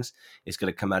list of things is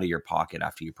going to come out of your pocket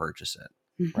after you purchase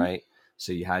it, mm-hmm. right?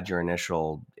 So you had your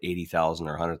initial $80,000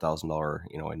 or $100,000,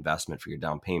 you know, investment for your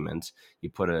down payment. You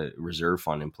put a reserve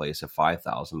fund in place of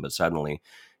 $5,000, but suddenly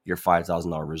your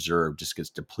 $5,000 reserve just gets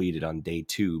depleted on day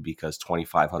 2 because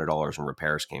 $2,500 in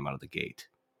repairs came out of the gate.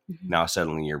 Mm-hmm. Now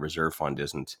suddenly your reserve fund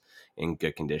isn't in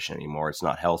good condition anymore. It's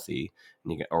not healthy,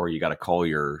 and you got to call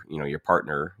your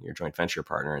partner, your joint venture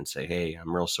partner, and say, "Hey,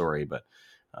 I'm real sorry, but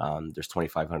there's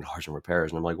 $2,500 in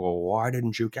repairs. And I'm like, well, why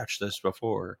didn't you catch this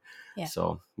before? Yeah.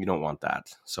 So you don't want that.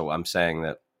 So I'm saying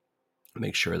that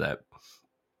make sure that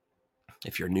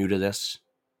if you're new to this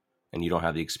and you don't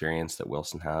have the experience that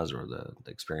Wilson has, or the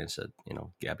experience that,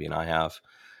 Gabby and I have,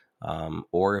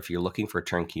 or if you're looking for a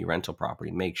turnkey rental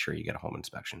property, make sure you get a home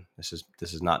inspection. This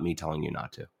is not me telling you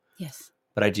not to. Yes.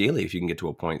 But ideally, if you can get to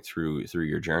a point through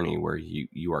your journey where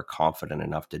you are confident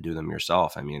enough to do them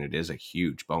yourself, I mean, it is a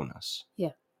huge bonus.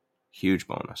 Yeah. Huge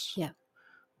bonus. Yeah.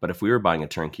 But if we were buying a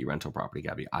turnkey rental property,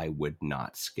 Gabby, I would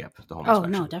not skip the home Oh,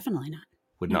 inspection. no, definitely not.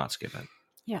 Would not skip it.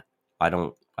 Yeah. I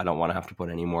don't want to have to put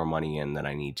any more money in than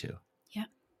I need to. Yeah.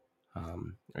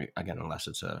 Again, unless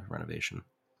it's a renovation.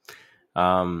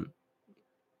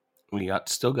 We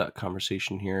still got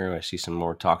conversation here. I see some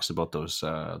more talks about those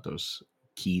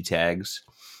key tags.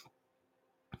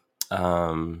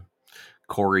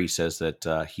 Corey says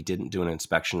that he didn't do an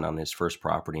inspection on his first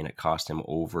property and it cost him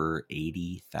over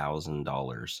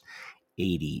 $80,000.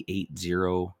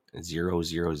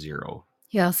 80,000.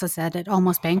 He also said it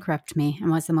almost bankrupted me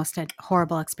and was the most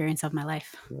horrible experience of my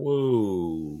life.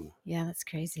 Whoa. Yeah, that's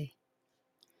crazy.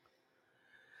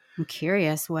 I'm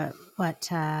curious what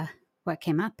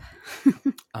came up.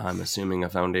 I'm assuming a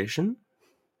foundation.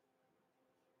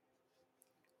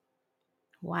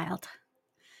 Wild.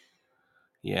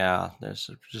 Yeah, there's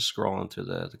just scrolling through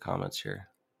the comments here.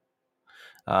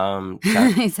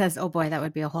 He says, "Oh boy, that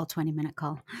would be a whole 20-minute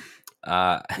call."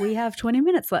 We have 20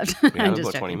 minutes left. We have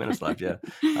about 20 minutes left. Yeah.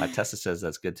 Tessa says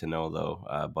that's good to know though.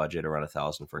 Budget around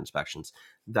 $1,000 for inspections.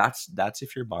 That's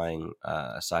if you're buying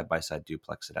a side-by-side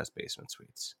duplex that has basement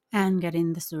suites and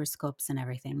getting the sewer scopes and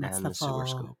everything. That's and the the full sewer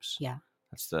scopes. Yeah.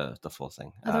 That's the full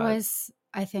thing. Otherwise,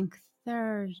 I think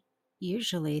they're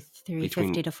usually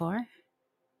 $350 to $400.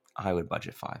 I would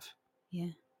budget $500. Yeah.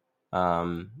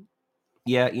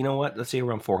 Yeah. You know what? Let's say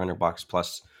around $400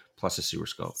 plus a sewer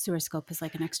scope. Sewer scope is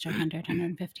like an extra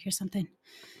 150 or something.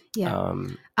 Yeah.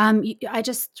 I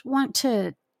just want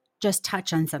to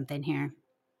touch on something here.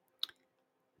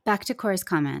 Back to Corey's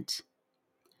comment.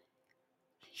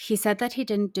 He said that he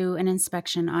didn't do an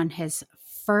inspection on his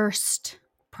first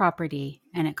property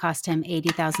and it cost him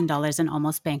 $80,000 and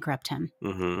almost bankrupt him.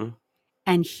 Mm-hmm.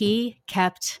 And he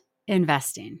kept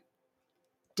investing.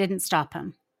 Didn't stop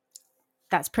him.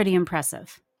 That's pretty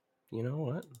impressive. You know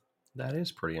what? That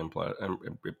is pretty impressive.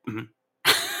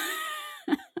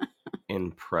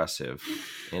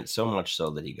 And so much so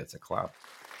that he gets a clap.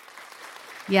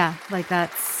 Yeah, like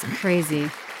that's crazy.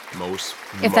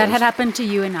 If that had happened to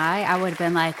you and I would have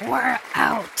been like, we're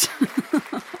out.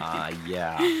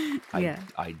 Yeah.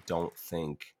 I don't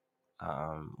think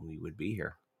we would be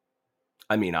here.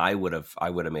 I mean, I would have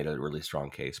made a really strong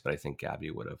case, but I think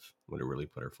Gabby would have really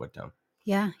put her foot down.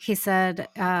 Yeah, he said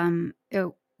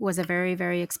it was a very,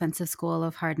 very expensive school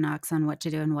of hard knocks on what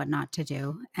to do and what not to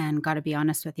do. And got to be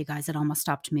honest with you guys, it almost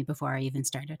stopped me before I even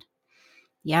started.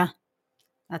 Yeah,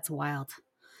 that's wild.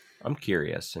 I'm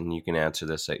curious, and you can answer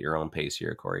this at your own pace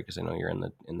here, Corey, because I know you're in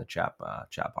the chat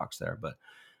box there. But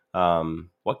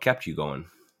what kept you going?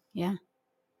 Yeah.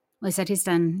 Well, he said he's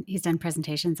done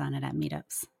presentations on it at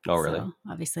meetups. Oh, really? So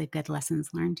obviously, good lessons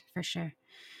learned for sure.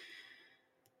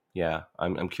 Yeah,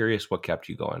 I'm curious what kept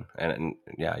you going, and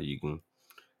yeah, you can.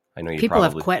 I know you people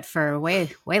have quit for way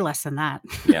less than that.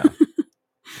 Yeah,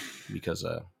 because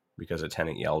a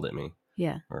tenant yelled at me.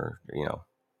 Yeah, or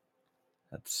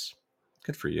that's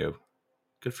good for you.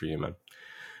 Good for you, man.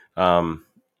 I'm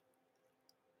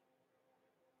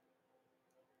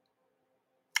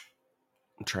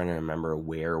trying to remember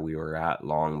where we were at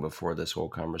long before this whole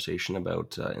conversation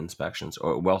about inspections.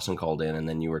 Or Wilson called in, and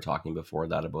then you were talking before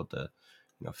that about the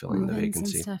filling the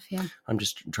vacancy and stuff. Yeah, I'm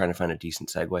just trying to find a decent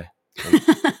segue.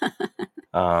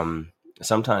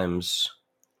 Sometimes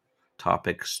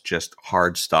topics just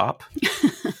hard stop.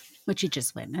 Which you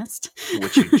just witnessed.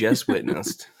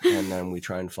 And then we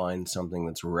try and find something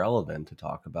that's relevant to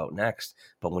talk about next.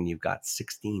 But when you've got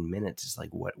 16 minutes, it's like,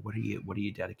 what are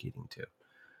you dedicating to?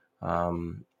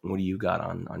 What do you got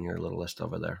on your little list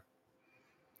over there?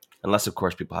 Unless, of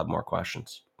course, people have more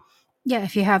questions. Yeah,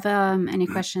 if you have any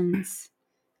questions.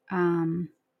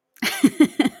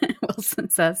 Wilson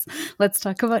says, let's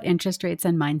talk about interest rates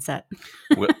and mindset.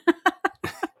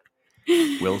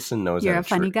 Wilson knows you're a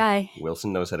funny guy.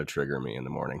 Wilson knows how to trigger me in the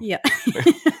morning. Yeah.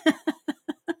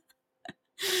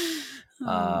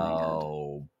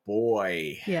 Oh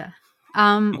boy. Yeah.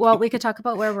 Well, we could talk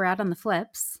about where we're at on the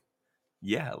flips.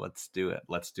 Yeah, let's do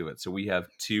it. So we have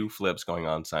 2 flips going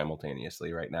on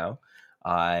simultaneously right now.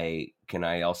 Can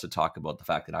I also talk about the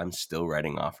fact that I'm still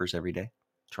writing offers every day?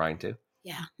 Trying to.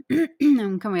 Yeah.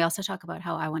 Can we also talk about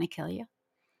how I want to kill you?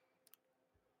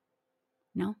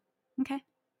 No? Okay.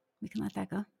 We can let that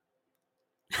go.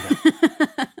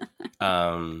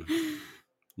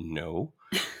 No.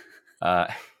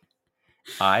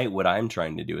 What I'm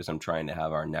trying to do is I'm trying to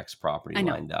have our next property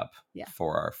lined up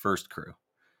for our first crew,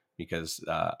 because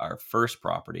our first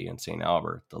property in St.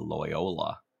 Albert, the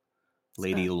Loyola,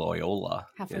 Lady Loyola,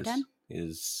 halfway done.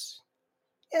 I'd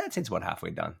say it's about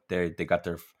halfway done. They got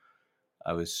their.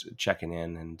 I was checking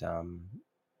in, and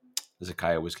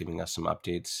Zakaya was giving us some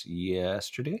updates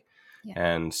yesterday,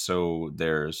 and so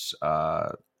there's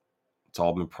it's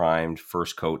all been primed.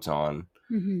 First coat's on.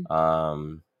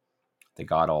 Mm-hmm. They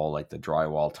got all like the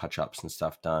drywall touch-ups and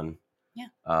stuff done. Yeah.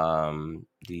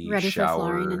 The ready shower for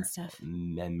flooring and stuff.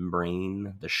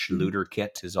 membrane, the Schluter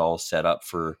kit is all set up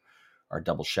for our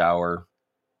double shower.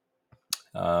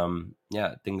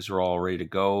 Things are all ready to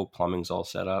go. Plumbing's all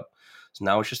set up. So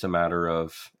now it's just a matter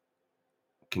of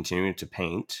continuing to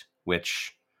paint,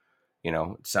 which,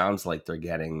 it sounds like they're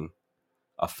getting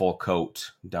a full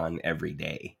coat done every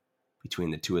day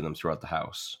between the two of them throughout the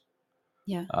house.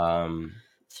 Yeah.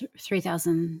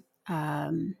 3,000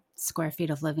 square feet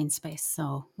of living space.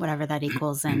 So whatever that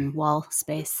equals in wall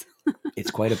space.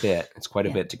 It's quite a bit. It's quite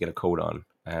a bit to get a coat on.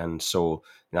 And so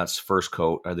that's first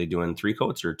coat. Are they doing 3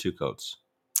 coats or 2 coats?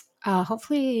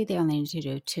 Hopefully they only need to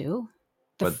do 2.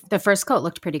 The first coat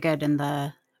looked pretty good in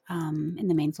the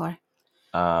main floor.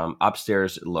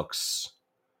 Upstairs it looks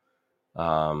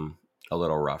a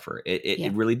little rougher.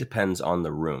 It really depends on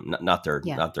the room, not their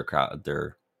crowd,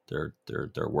 their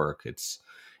work. It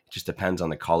just depends on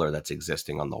the color that's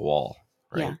existing on the wall,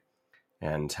 right? Yeah.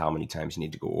 And how many times you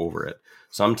need to go over it.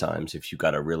 Sometimes if you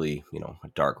got a really, a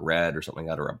dark red or something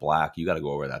like that, or a black, you got to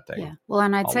go over that thing. Yeah. Well,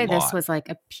 and I'd say this was like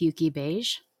a pukey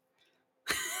beige.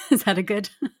 Is that a good?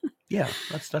 Yeah,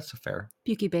 that's a fair.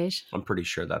 Pukey beige. I'm pretty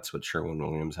sure that's what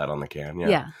Sherwin-Williams had on the can.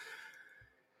 Yeah.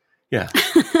 Yeah.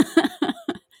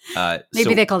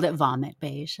 Maybe they called it vomit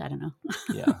beige. I don't know.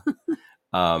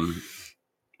 Yeah.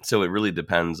 So it really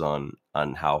depends on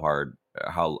how hard,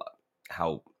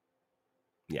 how.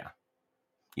 Yeah.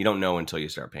 You don't know until you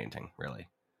start painting, really.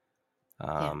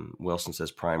 Wilson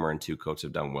says primer and 2 coats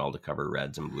have done well to cover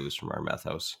reds and blues from our meth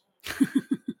house.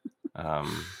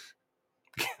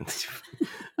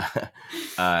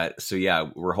 So yeah,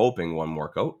 we're hoping 1 more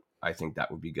coat. I think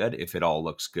that would be good. If it all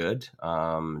looks good,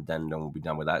 then we'll be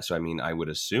done with that. So, I mean, I would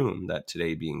assume that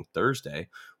today being Thursday,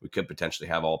 we could potentially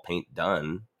have all paint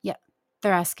done. Yeah.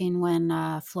 They're asking when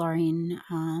flooring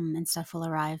and stuff will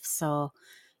arrive. So,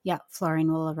 yeah,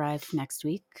 flooring will arrive next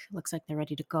week. Looks like they're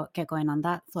ready to get going on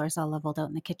that. Floor's all leveled out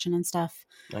in the kitchen and stuff.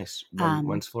 Nice.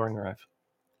 When's flooring arrive?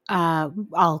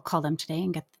 I'll call them today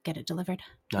and get it delivered.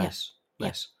 Nice. Yeah.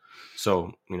 Nice.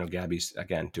 So, Gabby's,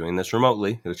 again, doing this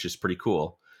remotely, which is pretty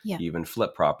cool. Yeah. Even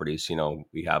flip properties,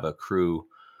 we have a crew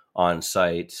on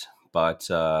site, but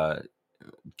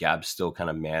Gab still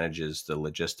kind of manages the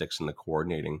logistics and the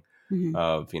coordinating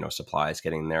of, supplies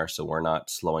getting there. So we're not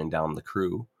slowing down the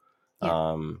crew.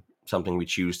 Yeah. Something we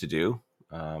choose to do.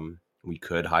 We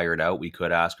could hire it out. We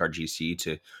could ask our GC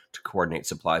to coordinate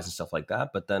supplies and stuff like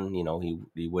that. But then,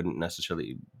 he wouldn't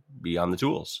necessarily be on the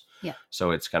tools. Yeah.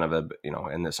 So it's kind of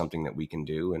and that's something that we can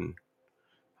do. And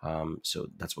so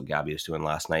that's what Gabby was doing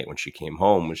last night when she came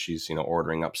home, was she's,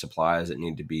 ordering up supplies that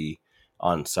need to be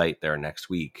on site there next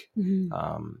week.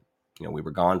 Mm-hmm. We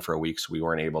were gone for a week, so we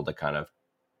weren't able to kind of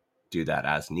do that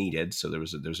as needed. So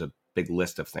there's a big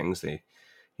list of things.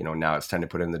 Now it's time to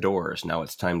put in the doors. Now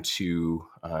it's time to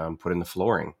put in the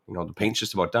flooring. The paint's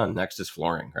just about done. Next is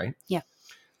flooring, right? Yeah.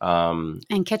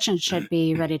 And kitchen should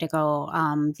be ready to go.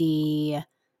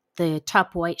 The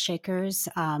top white shakers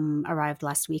arrived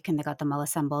last week, and they got them all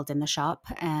assembled in the shop.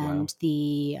 And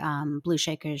the blue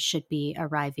shakers should be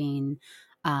arriving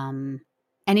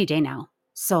any day now.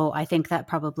 So I think that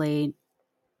probably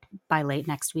by late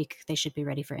next week, they should be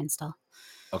ready for install.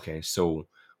 Okay, so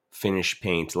finish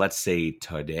paint, let's say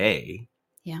today.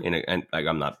 Yeah. And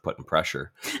I'm not putting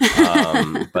pressure.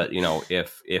 But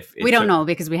if we don't know,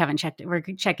 because we haven't checked it. We're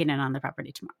checking in on the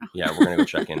property tomorrow. Yeah, we're gonna go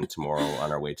check in tomorrow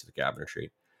on our way to the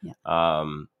cabinetry. Yeah.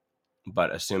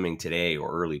 But assuming today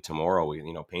or early tomorrow,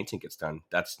 painting gets done,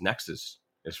 that's next is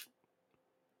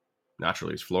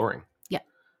naturally is flooring. Yeah.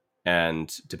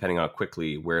 And depending on how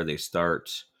quickly where they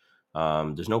start,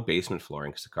 there's no basement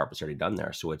flooring because the carpet's already done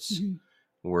there. So it's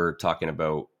we're talking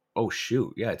about, oh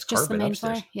shoot, yeah, it's just carpet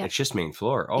upstairs. Floor? Yeah. It's just main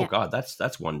floor. Oh God,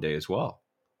 that's one day as well.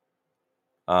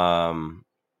 Man,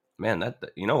 that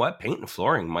what, paint and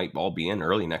flooring might all be in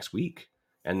early next week,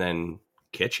 and then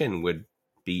kitchen would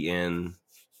be in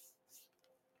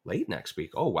late next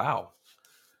week. Oh wow,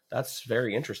 that's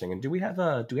very interesting. And do we have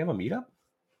a meetup?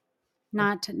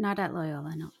 Not at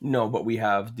Loyola, no. No, but we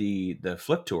have the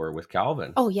flip tour with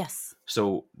Calvin. Oh, yes.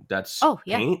 So that's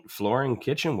yeah. paint, flooring,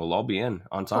 kitchen will all be in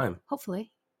on time.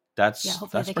 Hopefully. That's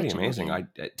hopefully pretty amazing.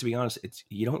 To be honest,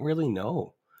 you don't really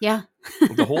know. Yeah.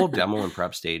 The whole demo and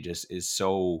prep stage is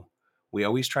so, we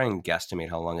always try and guesstimate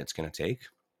how long it's going to take.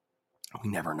 We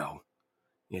never know.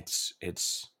 It's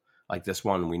like this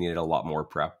one, we needed a lot more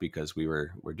prep because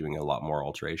we're doing a lot more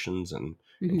alterations and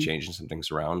changing some things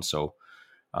around. So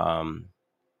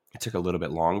it took a little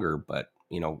bit longer, but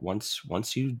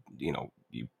once you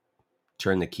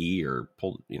turn the key or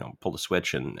pull the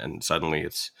switch and suddenly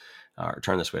it's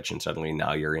turn the switch and suddenly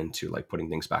now you're into like putting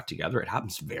things back together. It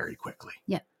happens very quickly.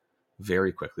 Yeah.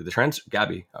 Very quickly.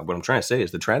 Gabby, what I'm trying to say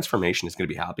is the transformation is going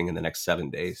to be happening in the next 7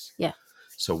 days. Yeah.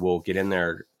 So we'll get in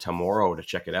there tomorrow to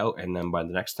check it out. And then by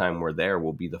the next time we're there,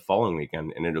 we'll be the following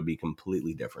weekend and it'll be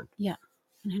completely different. Yeah.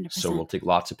 100%. So we'll take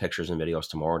lots of pictures and videos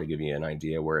tomorrow to give you an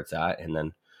idea where it's at. And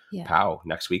then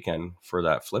next weekend for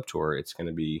that flip tour, it's going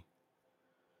to be.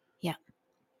 Yeah.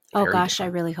 Oh gosh.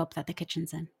 Different. I really hope that the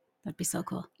kitchen's in. That'd be so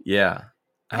cool. Yeah.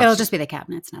 It'll just be the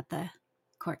cabinets, not the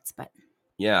quartz, but.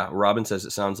 Yeah. Robin says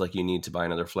it sounds like you need to buy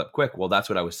another flip quick. Well, that's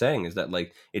what I was saying is that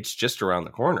like, it's just around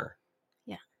the corner.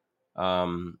 Yeah.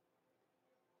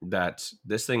 That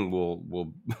this thing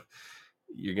will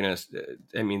you're going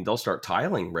to, they'll start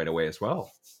tiling right away as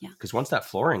well. Yeah. Because once that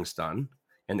flooring's done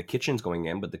and the kitchen's going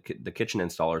in, but the kitchen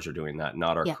installers are doing that,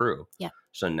 not our crew. Yeah.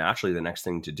 So naturally the next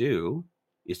thing to do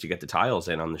is to get the tiles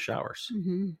in on the showers.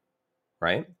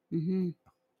 Right?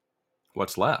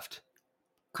 What's left?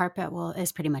 Carpet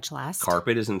is pretty much last.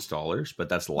 Carpet is installers, but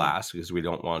that's last because we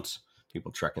don't want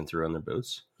people trekking through on their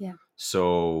boots. Yeah.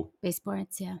 So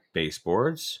baseboards, yeah.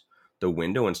 Baseboards. The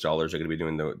window installers are going to be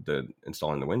doing the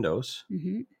installing the windows.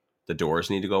 The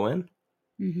doors need to go in.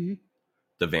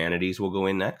 The vanities will go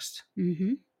in next.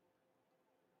 The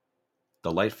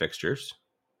light fixtures.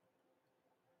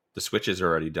 The switches are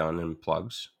already done and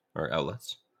plugs or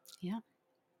outlets. Yeah.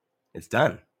 It's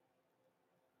done.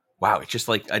 Wow. It's just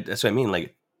like, that's what I mean.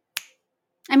 Like,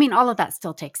 all of that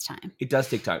still takes time. It does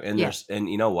take time. And and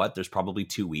you know what? There's probably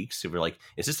 2 weeks. If we're like,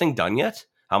 is this thing done yet?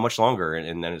 How much longer?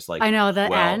 And then it's like, I know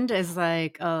the end is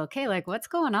like, okay, like what's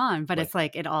going on? But it's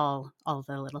like all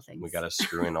the little things. We got to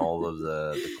screw in all of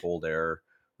the cold air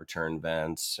return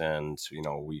vents. And,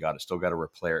 we still got to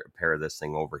repair this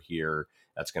thing over here.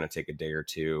 That's going to take a day or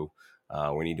two.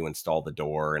 We need to install the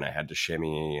door and I had to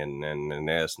shimmy and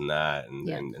this and that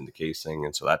and the casing.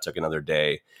 And so that took another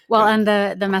day. Well, and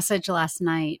the message last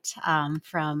night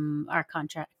from our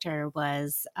contractor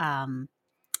was,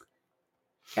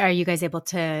 are you guys able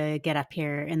to get up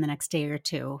here in the next day or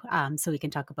two so we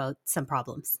can talk about some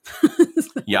problems?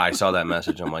 Yeah, I saw that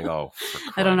message. I'm like, oh,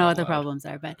 I don't know what the problems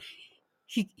are, but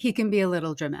he can be a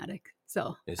little dramatic.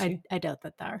 So I doubt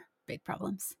that there are big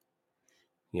problems.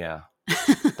 Yeah,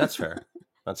 that's fair.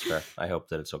 That's fair. I hope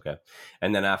that it's okay.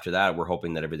 And then after that, we're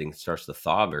hoping that everything starts to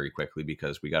thaw very quickly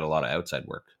because we got a lot of outside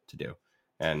work to do.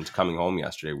 And coming home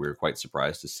yesterday, we were quite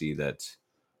surprised to see that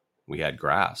we had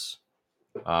grass.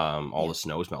 All the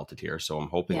snow's melted here. So I'm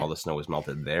hoping all the snow is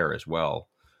melted there as well.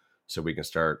 So we can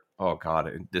start, oh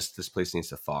God, this place needs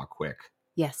to thaw quick.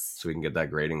 Yes. So we can get that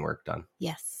grading work done.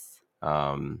 Yes.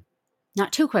 Not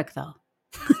too quick though.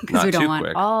 Because we don't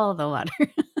want all the water.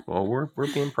 Well, we're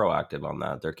being proactive on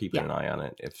that. They're keeping an eye on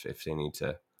it if they need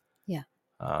to. Yeah.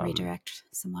 Redirect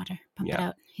some water, pump it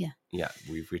out. Yeah. Yeah.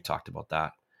 We talked about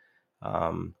that.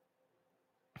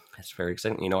 It's very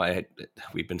exciting.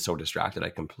 We've been so distracted. I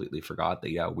completely forgot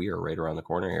that, we are right around the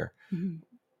corner here.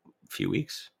 A few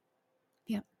weeks.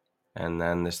 Yep. And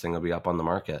then this thing will be up on the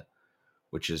market,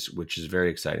 which is very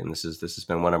exciting. This has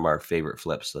been one of our favorite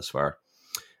flips thus far.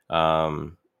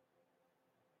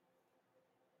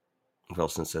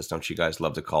 Wilson says, don't you guys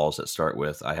love the calls that start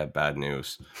with, I have bad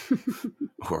news?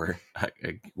 Or,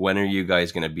 when are you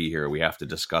guys going to be here? We have to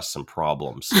discuss some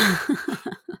problems.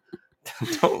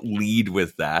 Don't lead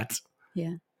with that.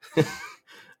 Yeah.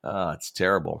 It's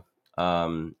terrible.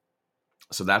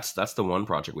 So that's the one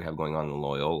project we have going on in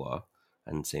Loyola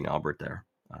and St. Albert there.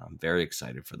 I'm very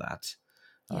excited for that.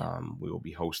 Yeah. We will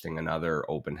be hosting another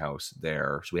open house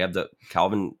there. So we have the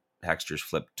Calvin Hexter's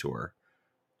Flip Tour.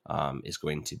 We're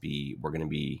going to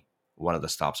be one of the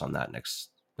stops on that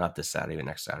not this Saturday, but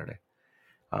next Saturday.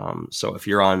 So if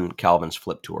you're on Calvin's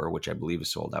Flip Tour, which I believe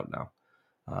is sold out now,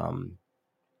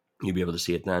 you'll be able to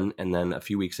see it then. And then a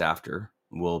few weeks after,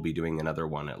 we'll be doing another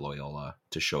one at Loyola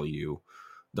to show you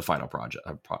the final product.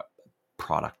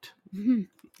 Mm-hmm.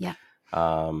 Yeah.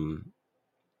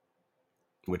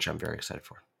 Which I'm very excited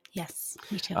for. Yes,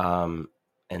 me too.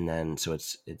 And then, so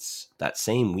it's that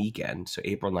same weekend. So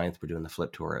April 9th, we're doing the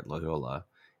Flip Tour at Loyola.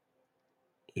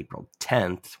 April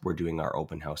 10th, we're doing our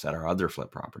open house at our other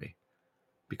flip property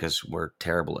because we're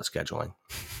terrible at scheduling.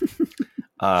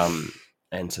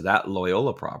 And so that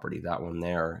Loyola property, that one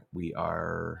there, we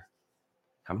are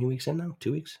how many weeks in now?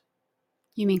 2 weeks?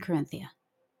 You mean Corinthia?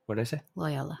 What did I say?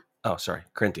 Loyola. Oh, sorry.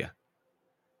 Corinthia,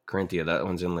 that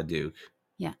one's in Leduc.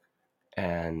 Yeah.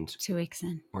 And 2 weeks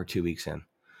in. We're 2 weeks in.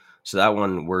 So that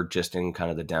one, we're just in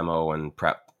kind of the demo and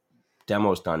prep.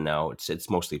 Demo's done now. It's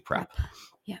mostly prep.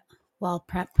 Yeah. Wall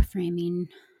prep, framing,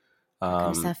 that kind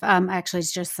of stuff. Actually,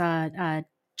 just saw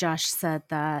Josh said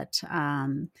that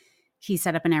he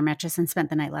set up an air mattress and spent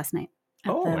the night last night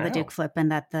at the Leduc flip,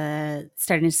 and that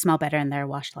starting to smell better in there.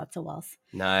 Washed lots of walls.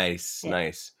 Nice.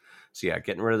 So yeah,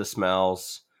 getting rid of the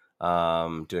smells.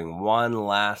 Doing one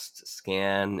last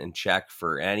scan and check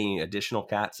for any additional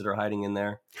cats that are hiding in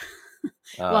there.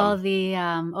 Well, the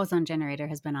ozone generator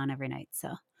has been on every night,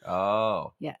 so.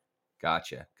 Oh. Yeah.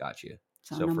 Gotcha.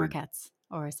 So no more cats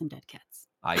or some dead cats.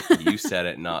 You said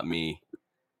it, not me.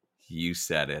 You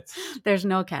said it. There's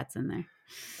no cats in there.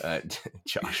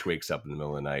 Josh wakes up in the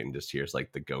middle of the night and just hears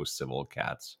like the ghosts of old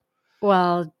cats.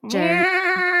 Well,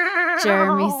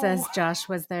 Jeremy says Josh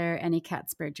was there any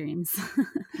cat's bird dreams.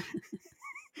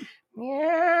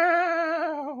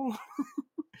 Meow.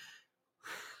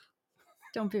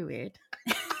 Don't be weird.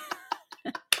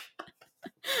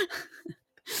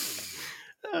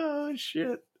 Oh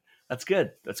shit. That's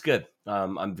good.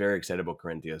 I'm very excited about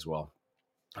Corinthia as well.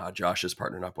 Josh has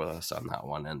partnered up with us on that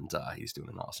one, and he's doing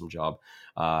an awesome job.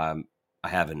 I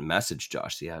haven't messaged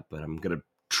Josh yet, but I'm gonna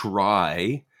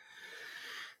try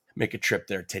make a trip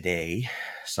there today,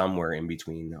 somewhere in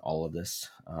between all of this,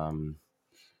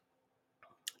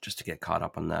 just to get caught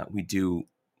up on that. We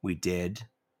did,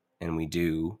 and we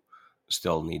do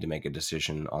still need to make a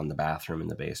decision on the bathroom in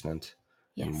the basement.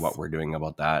 Yes. And what we're doing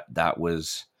about that. That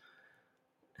was,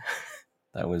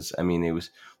 I mean,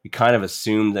 we kind of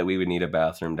assumed that we would need a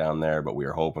bathroom down there, but we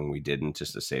were hoping we didn't,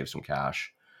 just to save some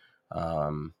cash.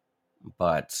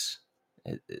 But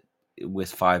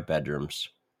with 5 bedrooms,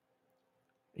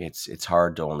 it's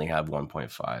hard to only have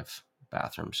 1.5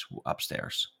 bathrooms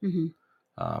upstairs.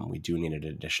 Mm-hmm. We do need an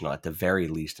additional, at the very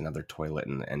least, another toilet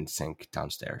and sink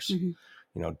downstairs.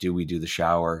 Mm-hmm. Do we do the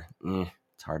shower?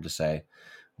 It's hard to say.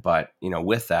 But,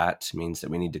 with that means that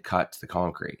we need to cut the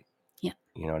concrete. Yeah.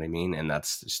 You know what I mean? And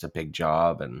that's just a big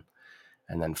job. And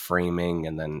then framing,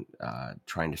 and then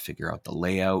trying to figure out the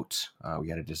layout. We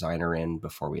got a designer in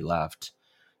before we left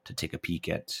to take a peek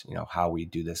at, how we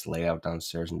do this layout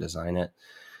downstairs and design it.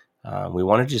 We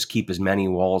want to just keep as many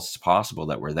walls as possible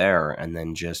that were there, and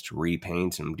then just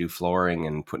repaint and do flooring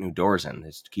and put new doors in.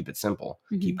 Just keep it simple,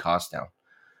 mm-hmm. Keep costs down.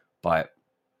 But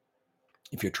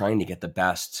if you're trying to get the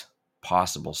best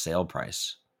possible sale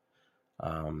price,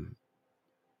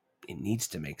 it needs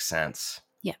to make sense.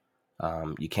 Yeah.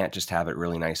 You can't just have it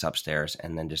really nice upstairs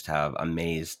and then just have a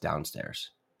maze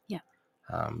downstairs. Yeah.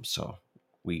 So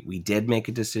we did make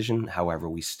a decision. However,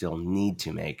 we still need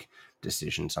to make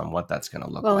decisions on what that's going to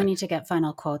look like. Well, we need to get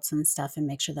final quotes and stuff and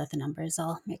make sure that the numbers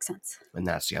all make sense. And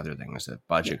that's the other thing, is that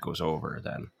budget goes over,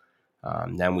 then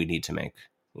we need to make,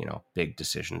 big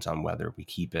decisions on whether we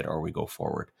keep it or we go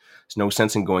forward. There's no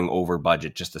sense in going over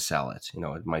budget just to sell it.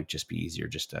 It might just be easier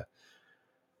just to,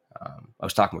 I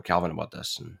was talking with Calvin about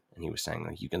this, and he was saying,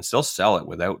 like, you can still sell it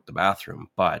without the bathroom,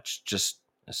 but just,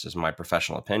 this is my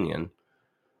professional opinion,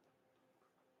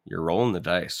 you're rolling the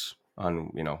dice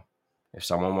on, if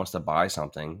someone wants to buy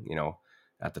something,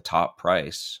 at the top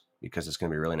price, because it's going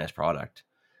to be a really nice product,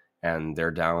 and they're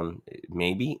down,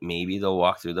 maybe they'll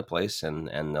walk through the place and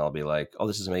they'll be like, oh,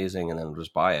 this is amazing, and then they'll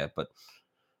just buy it. But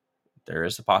there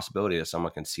is a possibility that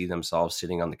someone can see themselves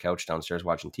sitting on the couch downstairs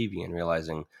watching TV and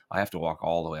realizing, I have to walk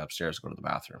all the way upstairs to go to the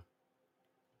bathroom.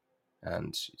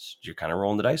 And you're kind of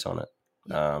rolling the dice on it.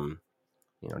 Yeah.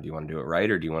 Do you want to do it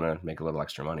right, or do you want to make a little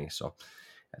extra money? So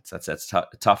that's a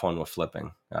tough one with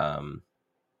flipping.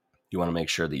 You want to make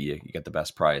sure that you get the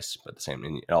best price, but the same,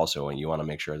 and also you want to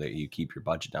make sure that you keep your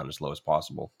budget down as low as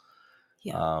possible.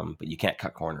 Yeah. But you can't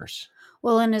cut corners.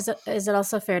 Well, and is it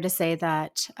also fair to say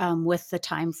that with the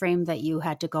time frame that you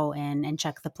had to go in and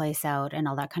check the place out and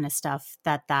all that kind of stuff,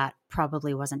 that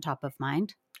probably wasn't top of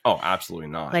mind? Oh, absolutely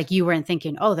not. Like, you weren't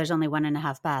thinking, oh, there's only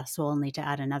 1.5 baths, so we'll need to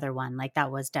add another one. Like,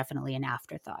 that was definitely an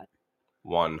afterthought.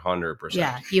 100%.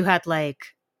 Yeah, you had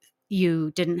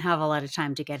you didn't have a lot of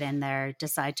time to get in there,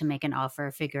 decide to make an offer,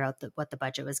 figure out what the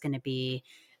budget was going to be,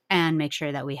 and make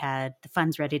sure that we had the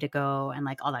funds ready to go and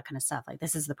all that kind of stuff. Like,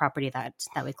 this is the property that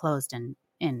we closed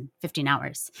in 15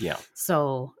 hours. Yeah.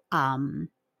 So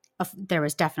there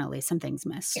was definitely some things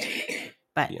missed,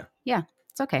 but yeah,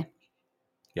 it's okay.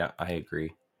 Yeah, I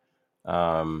agree.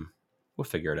 What We'll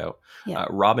figure it out. Yeah.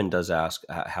 Robin does ask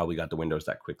how we got the windows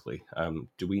that quickly.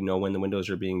 Do we know when the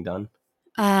windows are being done?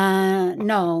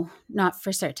 No, not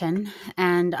for certain.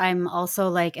 And I'm also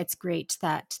like, it's great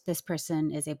that this person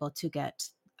is able to get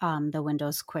the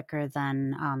windows quicker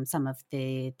than some of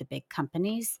the big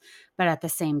companies. But at the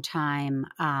same time,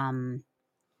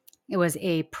 it was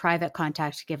a private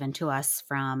contact given to us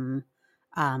from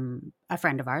a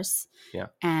friend of ours. Yeah.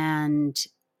 And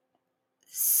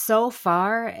so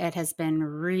far, it has been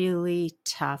really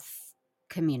tough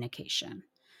communication.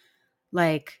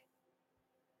 Like,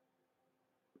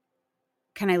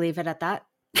 can I leave it at that?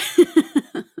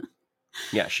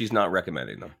 Yeah, she's not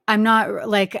recommending them. I'm not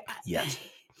like Yes.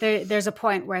 There's a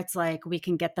point where it's like we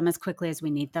can get them as quickly as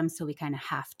we need them, so we kind of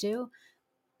have to.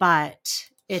 But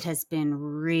it has been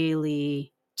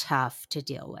really tough to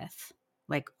deal with,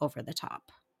 like over the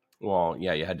top. Well,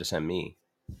 yeah, you had to send me.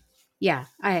 Yeah,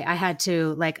 I had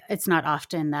to, like, it's not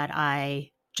often that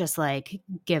I just like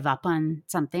give up on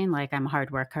something. Like, I'm a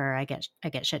hard worker, I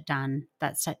get shit done,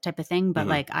 that type of thing. But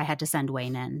like, I had to send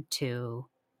Wayne in to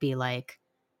be like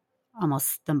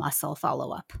almost the muscle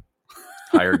follow up.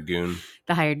 Hired goon.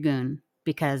 The hired goon,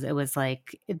 because it was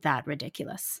like that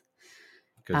ridiculous.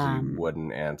 Because he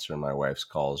wouldn't answer my wife's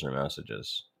calls or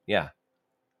messages. Yeah.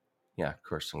 Yeah, of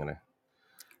course I'm gonna.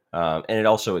 And it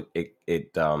also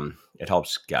it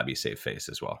helps Gabby save face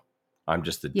as well. I'm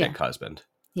just the dick husband.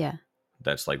 Yeah.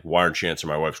 That's like, why aren't you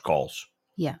answering my wife's calls?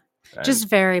 Yeah. And just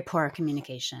very poor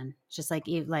communication. Just like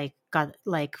you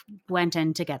went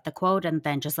in to get the quote and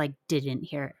then just like didn't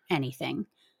hear anything.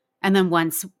 And then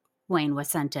once Wayne was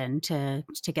sent in to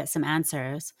get some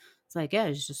answers, it's like, yeah,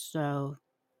 it's just still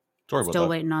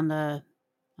waiting on the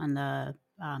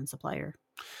supplier.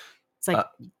 It's like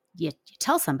you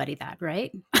tell somebody that,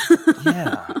 right?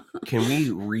 Yeah. Can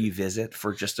we revisit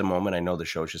for just a moment? I know the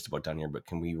show's just about done here, but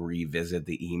can we revisit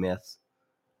the E-Myth?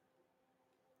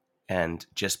 And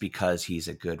just because he's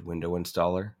a good window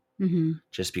installer,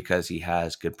 just because he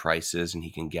has good prices and he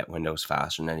can get windows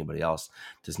faster than anybody else,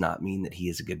 does not mean that he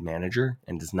is a good manager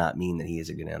and does not mean that he is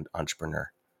a good entrepreneur.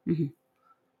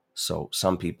 So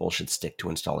some people should stick to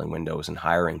installing windows and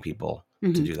hiring people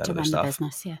to do that other stuff.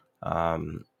 Business, yeah.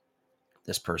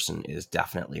 This person is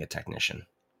definitely a technician.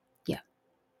 Yeah.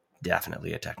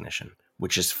 Definitely a technician,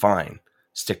 which is fine.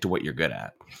 Stick to what you're good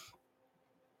at.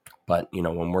 But, you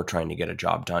know, when we're trying to get a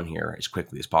job done here as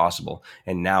quickly as possible,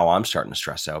 and now I'm starting to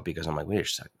stress out because I'm like, wait a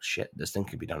second, shit, this thing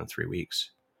could be done in 3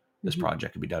 weeks. This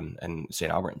project could be done in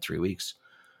St. Albert in 3 weeks.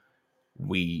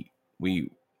 We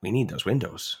need those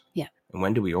windows. Yeah. And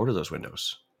when did we order those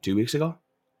windows? 2 weeks ago?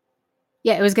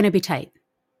 Yeah, it was going to be tight.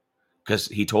 Because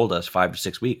he told us 5 to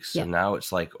 6 weeks. Yeah. And now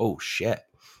it's like, oh, shit.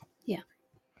 Yeah.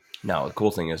 Now, the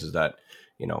cool thing is that,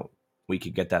 you know, we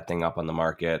could get that thing up on the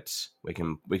market. We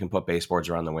can put baseboards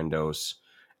around the windows,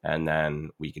 and then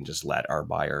we can just let our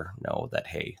buyer know that,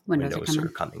 hey, windows are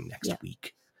coming next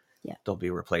week. Yeah. They'll be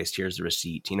replaced. Here's the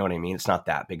receipt. You know what I mean? It's not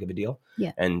that big of a deal.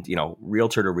 Yeah. And, you know,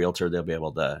 realtor to realtor, they'll be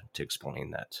able to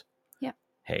explain that. Yeah.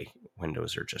 Hey,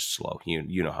 windows are just slow.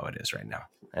 You know how it is right now,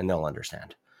 and they'll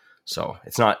understand. So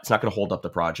it's not going to hold up the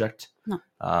project. No.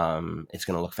 It's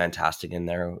going to look fantastic in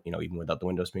there, you know, even without the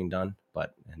windows being done.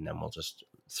 And then we'll just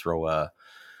throw a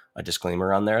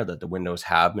disclaimer on there that the windows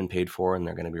have been paid for and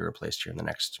they're going to be replaced here in the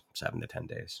next 7 to 10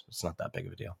 days. It's not that big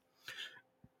of a deal.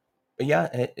 But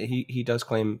yeah, he does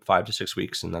claim 5 to 6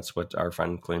 weeks, and that's what our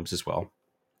friend claims as well.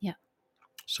 Yeah.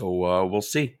 So we'll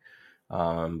see.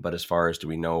 But as far as do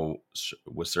we know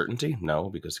with certainty? No,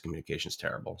 because the communication is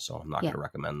terrible. So I'm not going to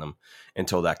recommend them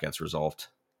until that gets resolved.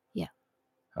 Yeah.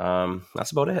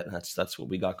 That's about it. That's what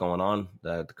we got going on.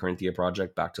 The Corinthia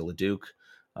project back to Leduc.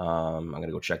 I'm going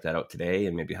to go check that out today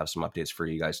and maybe have some updates for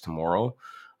you guys tomorrow.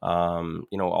 You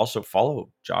know, also follow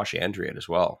Josh Andriot as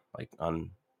well, like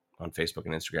on Facebook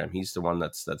and Instagram. He's the one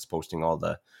that's posting all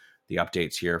the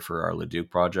updates here for our Leduc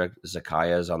project.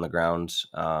 Zakiah's on the ground.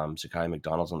 Zakiah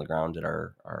McDonald's on the ground at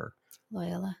our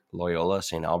Loyola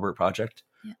St. Albert project.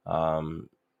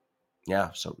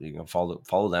 Yeah. So you can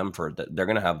follow them for they're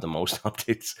going to have the most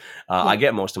updates. I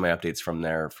get most of my updates from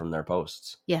their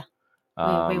posts. Yeah.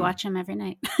 We watch them every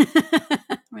night.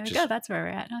 We're like, that's where we're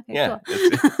at. Okay, yeah,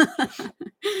 cool.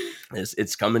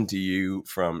 It's coming to you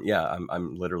from,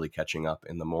 I'm literally catching up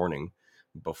in the morning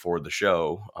before the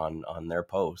show on their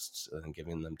posts and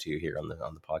giving them to you here on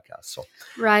the podcast. So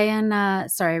Ryan,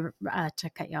 sorry to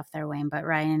cut you off there, Wayne, but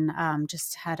Ryan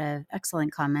just had an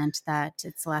excellent comment that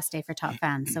it's the last day for Top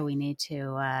Fans, so we need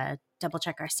to double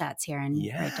check our stats here and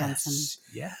write down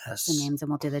some names, and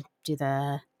we'll do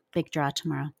the big draw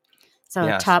tomorrow.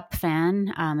 So Top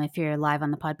Fan, if you're live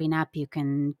on the Podbean app, you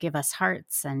can give us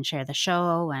hearts and share the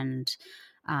show and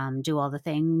do all the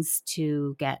things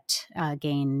to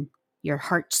gain your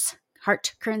heart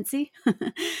currency.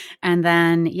 And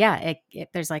then,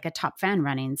 there's like a top fan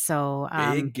running. So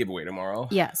big giveaway tomorrow.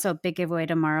 Yeah. So big giveaway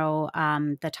tomorrow.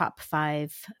 The top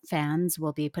 5 fans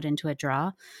will be put into a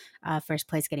draw. First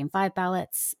place getting 5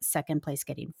 ballots, second place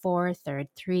getting 4, third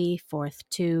 3, fourth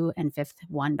 2, and fifth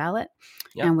 1 ballot.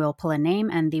 Yep. And we'll pull a name,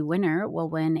 and the winner will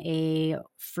win a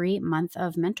free month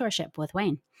of mentorship with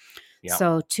Wayne. Yep.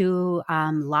 So 2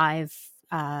 live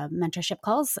mentorship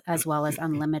calls, as well as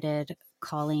unlimited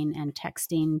calling and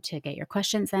texting to get your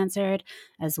questions answered,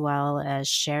 as well as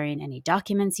sharing any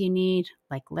documents you need,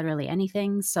 like literally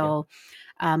anything. So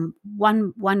one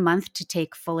month to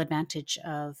take full advantage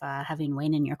of having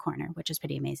Wayne in your corner, which is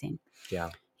pretty amazing. Yeah.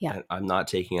 And I'm not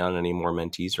taking on any more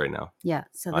mentees right now. Yeah.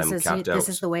 So this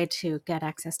is the way to get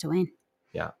access to Wayne.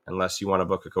 Yeah. Unless you want to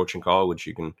book a coaching call, which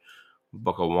you can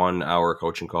book a 1-hour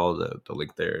coaching call. The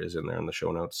link there is in there in the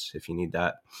show notes if you need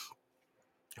that.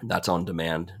 That's on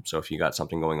demand. So if you got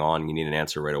something going on, you need an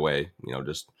answer right away,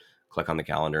 just click on the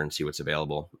calendar and see what's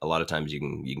available. A lot of times you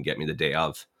can get me the day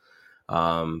of.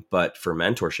 But for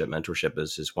mentorship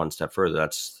is one step further.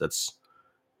 That's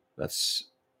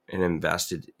an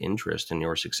invested interest in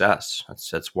your success.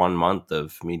 That's 1 month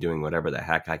of me doing whatever the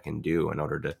heck I can do in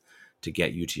order to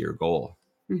get you to your goal.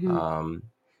 Mm-hmm.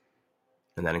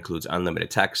 And that includes unlimited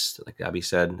text, like Abby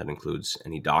said. That includes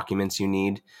any documents you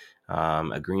need,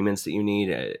 agreements that you need,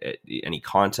 any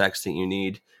context that you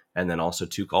need, and then also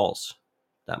 2 calls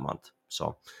that month.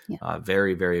 So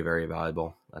very, very, very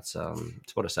valuable. That's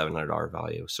it's about a $700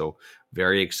 value. So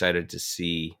very excited to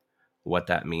see what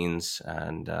that means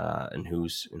and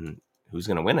who's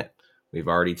going to win it. We've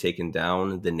already taken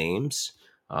down the names.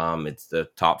 It's the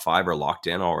top 5 are locked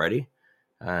in already.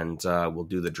 And we'll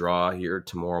do the draw here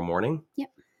tomorrow morning. Yep.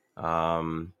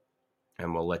 And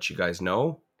we'll let you guys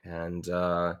know. And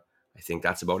I think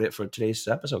that's about it for today's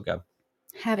episode, Gab.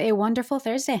 Have a wonderful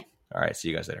Thursday. All right. See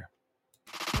you guys later.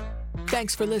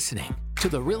 Thanks for listening to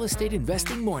the Real Estate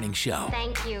Investing Morning Show.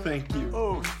 Thank you. Thank you.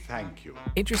 Oh, thank you.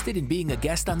 Interested in being a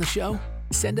guest on the show?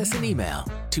 Send us an email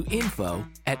to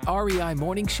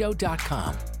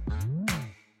info@reimorningshow.com.